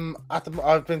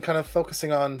 I've been kind of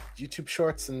focusing on YouTube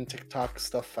Shorts and TikTok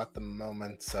stuff at the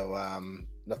moment, so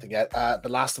nothing yet. The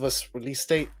Last of Us release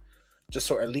date just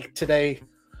sort of leaked today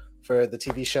for the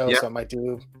TV show, so I might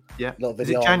do a little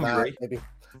video Is it on January? that. Maybe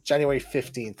January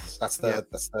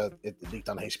 15th. It leaked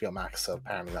on HBO Max, so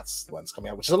apparently that's when it's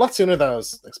coming out, which is a lot sooner than I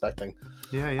was expecting.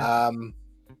 Yeah.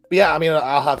 But yeah, I mean,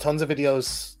 I'll have tons of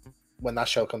videos when that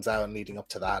show comes out and leading up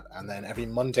to that, and then every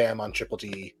Monday I'm on Triple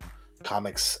D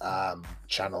Comics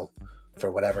channel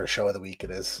for whatever show of the week it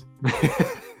is.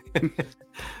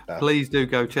 Please do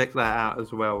go check that out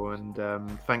as well, and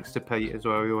thanks to Pete as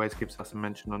well. He always gives us a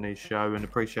mention on his show, and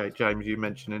appreciate James you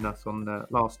mentioning us on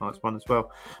last night's one as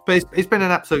well. But it's been an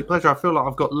absolute pleasure. I feel like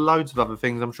I've got loads of other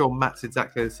things. I'm sure Matt's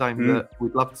exactly the same that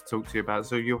we'd love to talk to you about,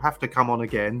 so you'll have to come on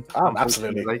again.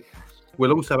 Absolutely.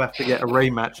 We'll also have to get a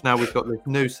rematch now. We've got this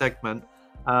new segment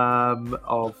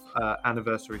of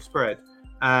anniversary spread.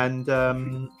 And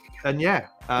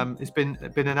it's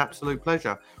been an absolute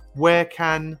pleasure. Where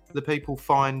can the people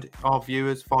find our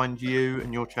viewers, find you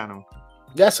and your channel?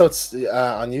 Yeah, so it's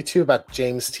on YouTube at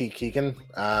James T. Keegan.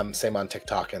 Same on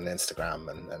TikTok and Instagram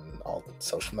and all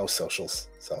most socials.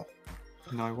 So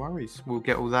no worries. We'll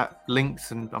get all that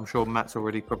links, and I'm sure Matt's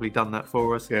already probably done that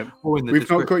for us. Yeah. We've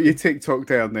not got your TikTok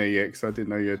down there yet, because I didn't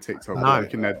know your TikTok. No. You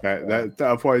can add that.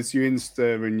 Otherwise, your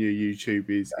Insta and your YouTube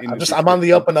is. I'm on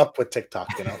the up and up with TikTok.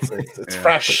 You know, so it's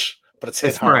fresh, but it's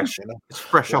hit hard. Fresh. You know? It's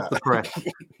fresh off the press.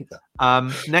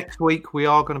 Next week we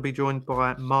are going to be joined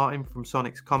by Martin from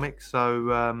Sonic's Comics.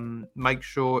 So make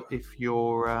sure if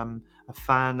you're a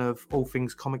fan of all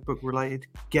things comic book related,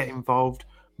 get involved.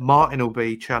 Martin will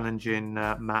be challenging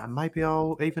Matt, and maybe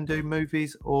I'll even do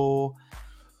movies or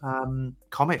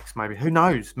comics. Maybe, who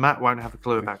knows? Matt won't have a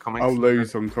clue about comics. I'll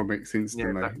lose on comics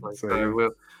instantly. Yeah, exactly.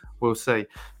 So we'll see.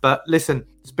 But listen,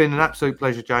 it's been an absolute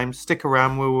pleasure, James. Stick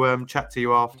around. We'll chat to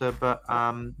you after. But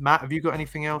Matt, have you got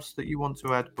anything else that you want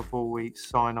to add before we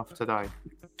sign off today?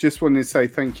 Just wanted to say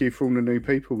thank you for all the new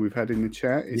people we've had in the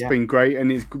chat. It's been great,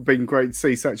 and it's been great to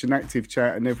see such an active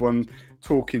chat and everyone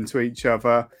talking to each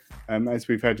other. As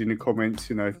we've had in the comments,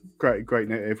 great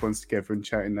that everyone's together and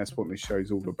chatting. That's what this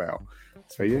show's all about.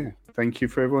 So yeah, thank you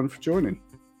for everyone for joining.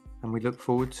 And we look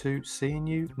forward to seeing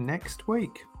you next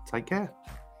week. Take care.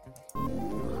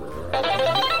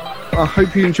 I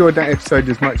hope you enjoyed that episode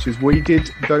as much as we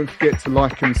did. Don't forget to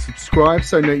like and subscribe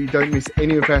so that you don't miss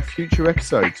any of our future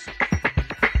episodes.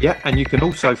 Yeah, and you can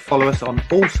also follow us on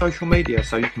all social media,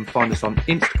 so you can find us on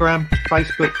Instagram,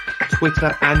 Facebook,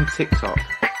 Twitter and TikTok.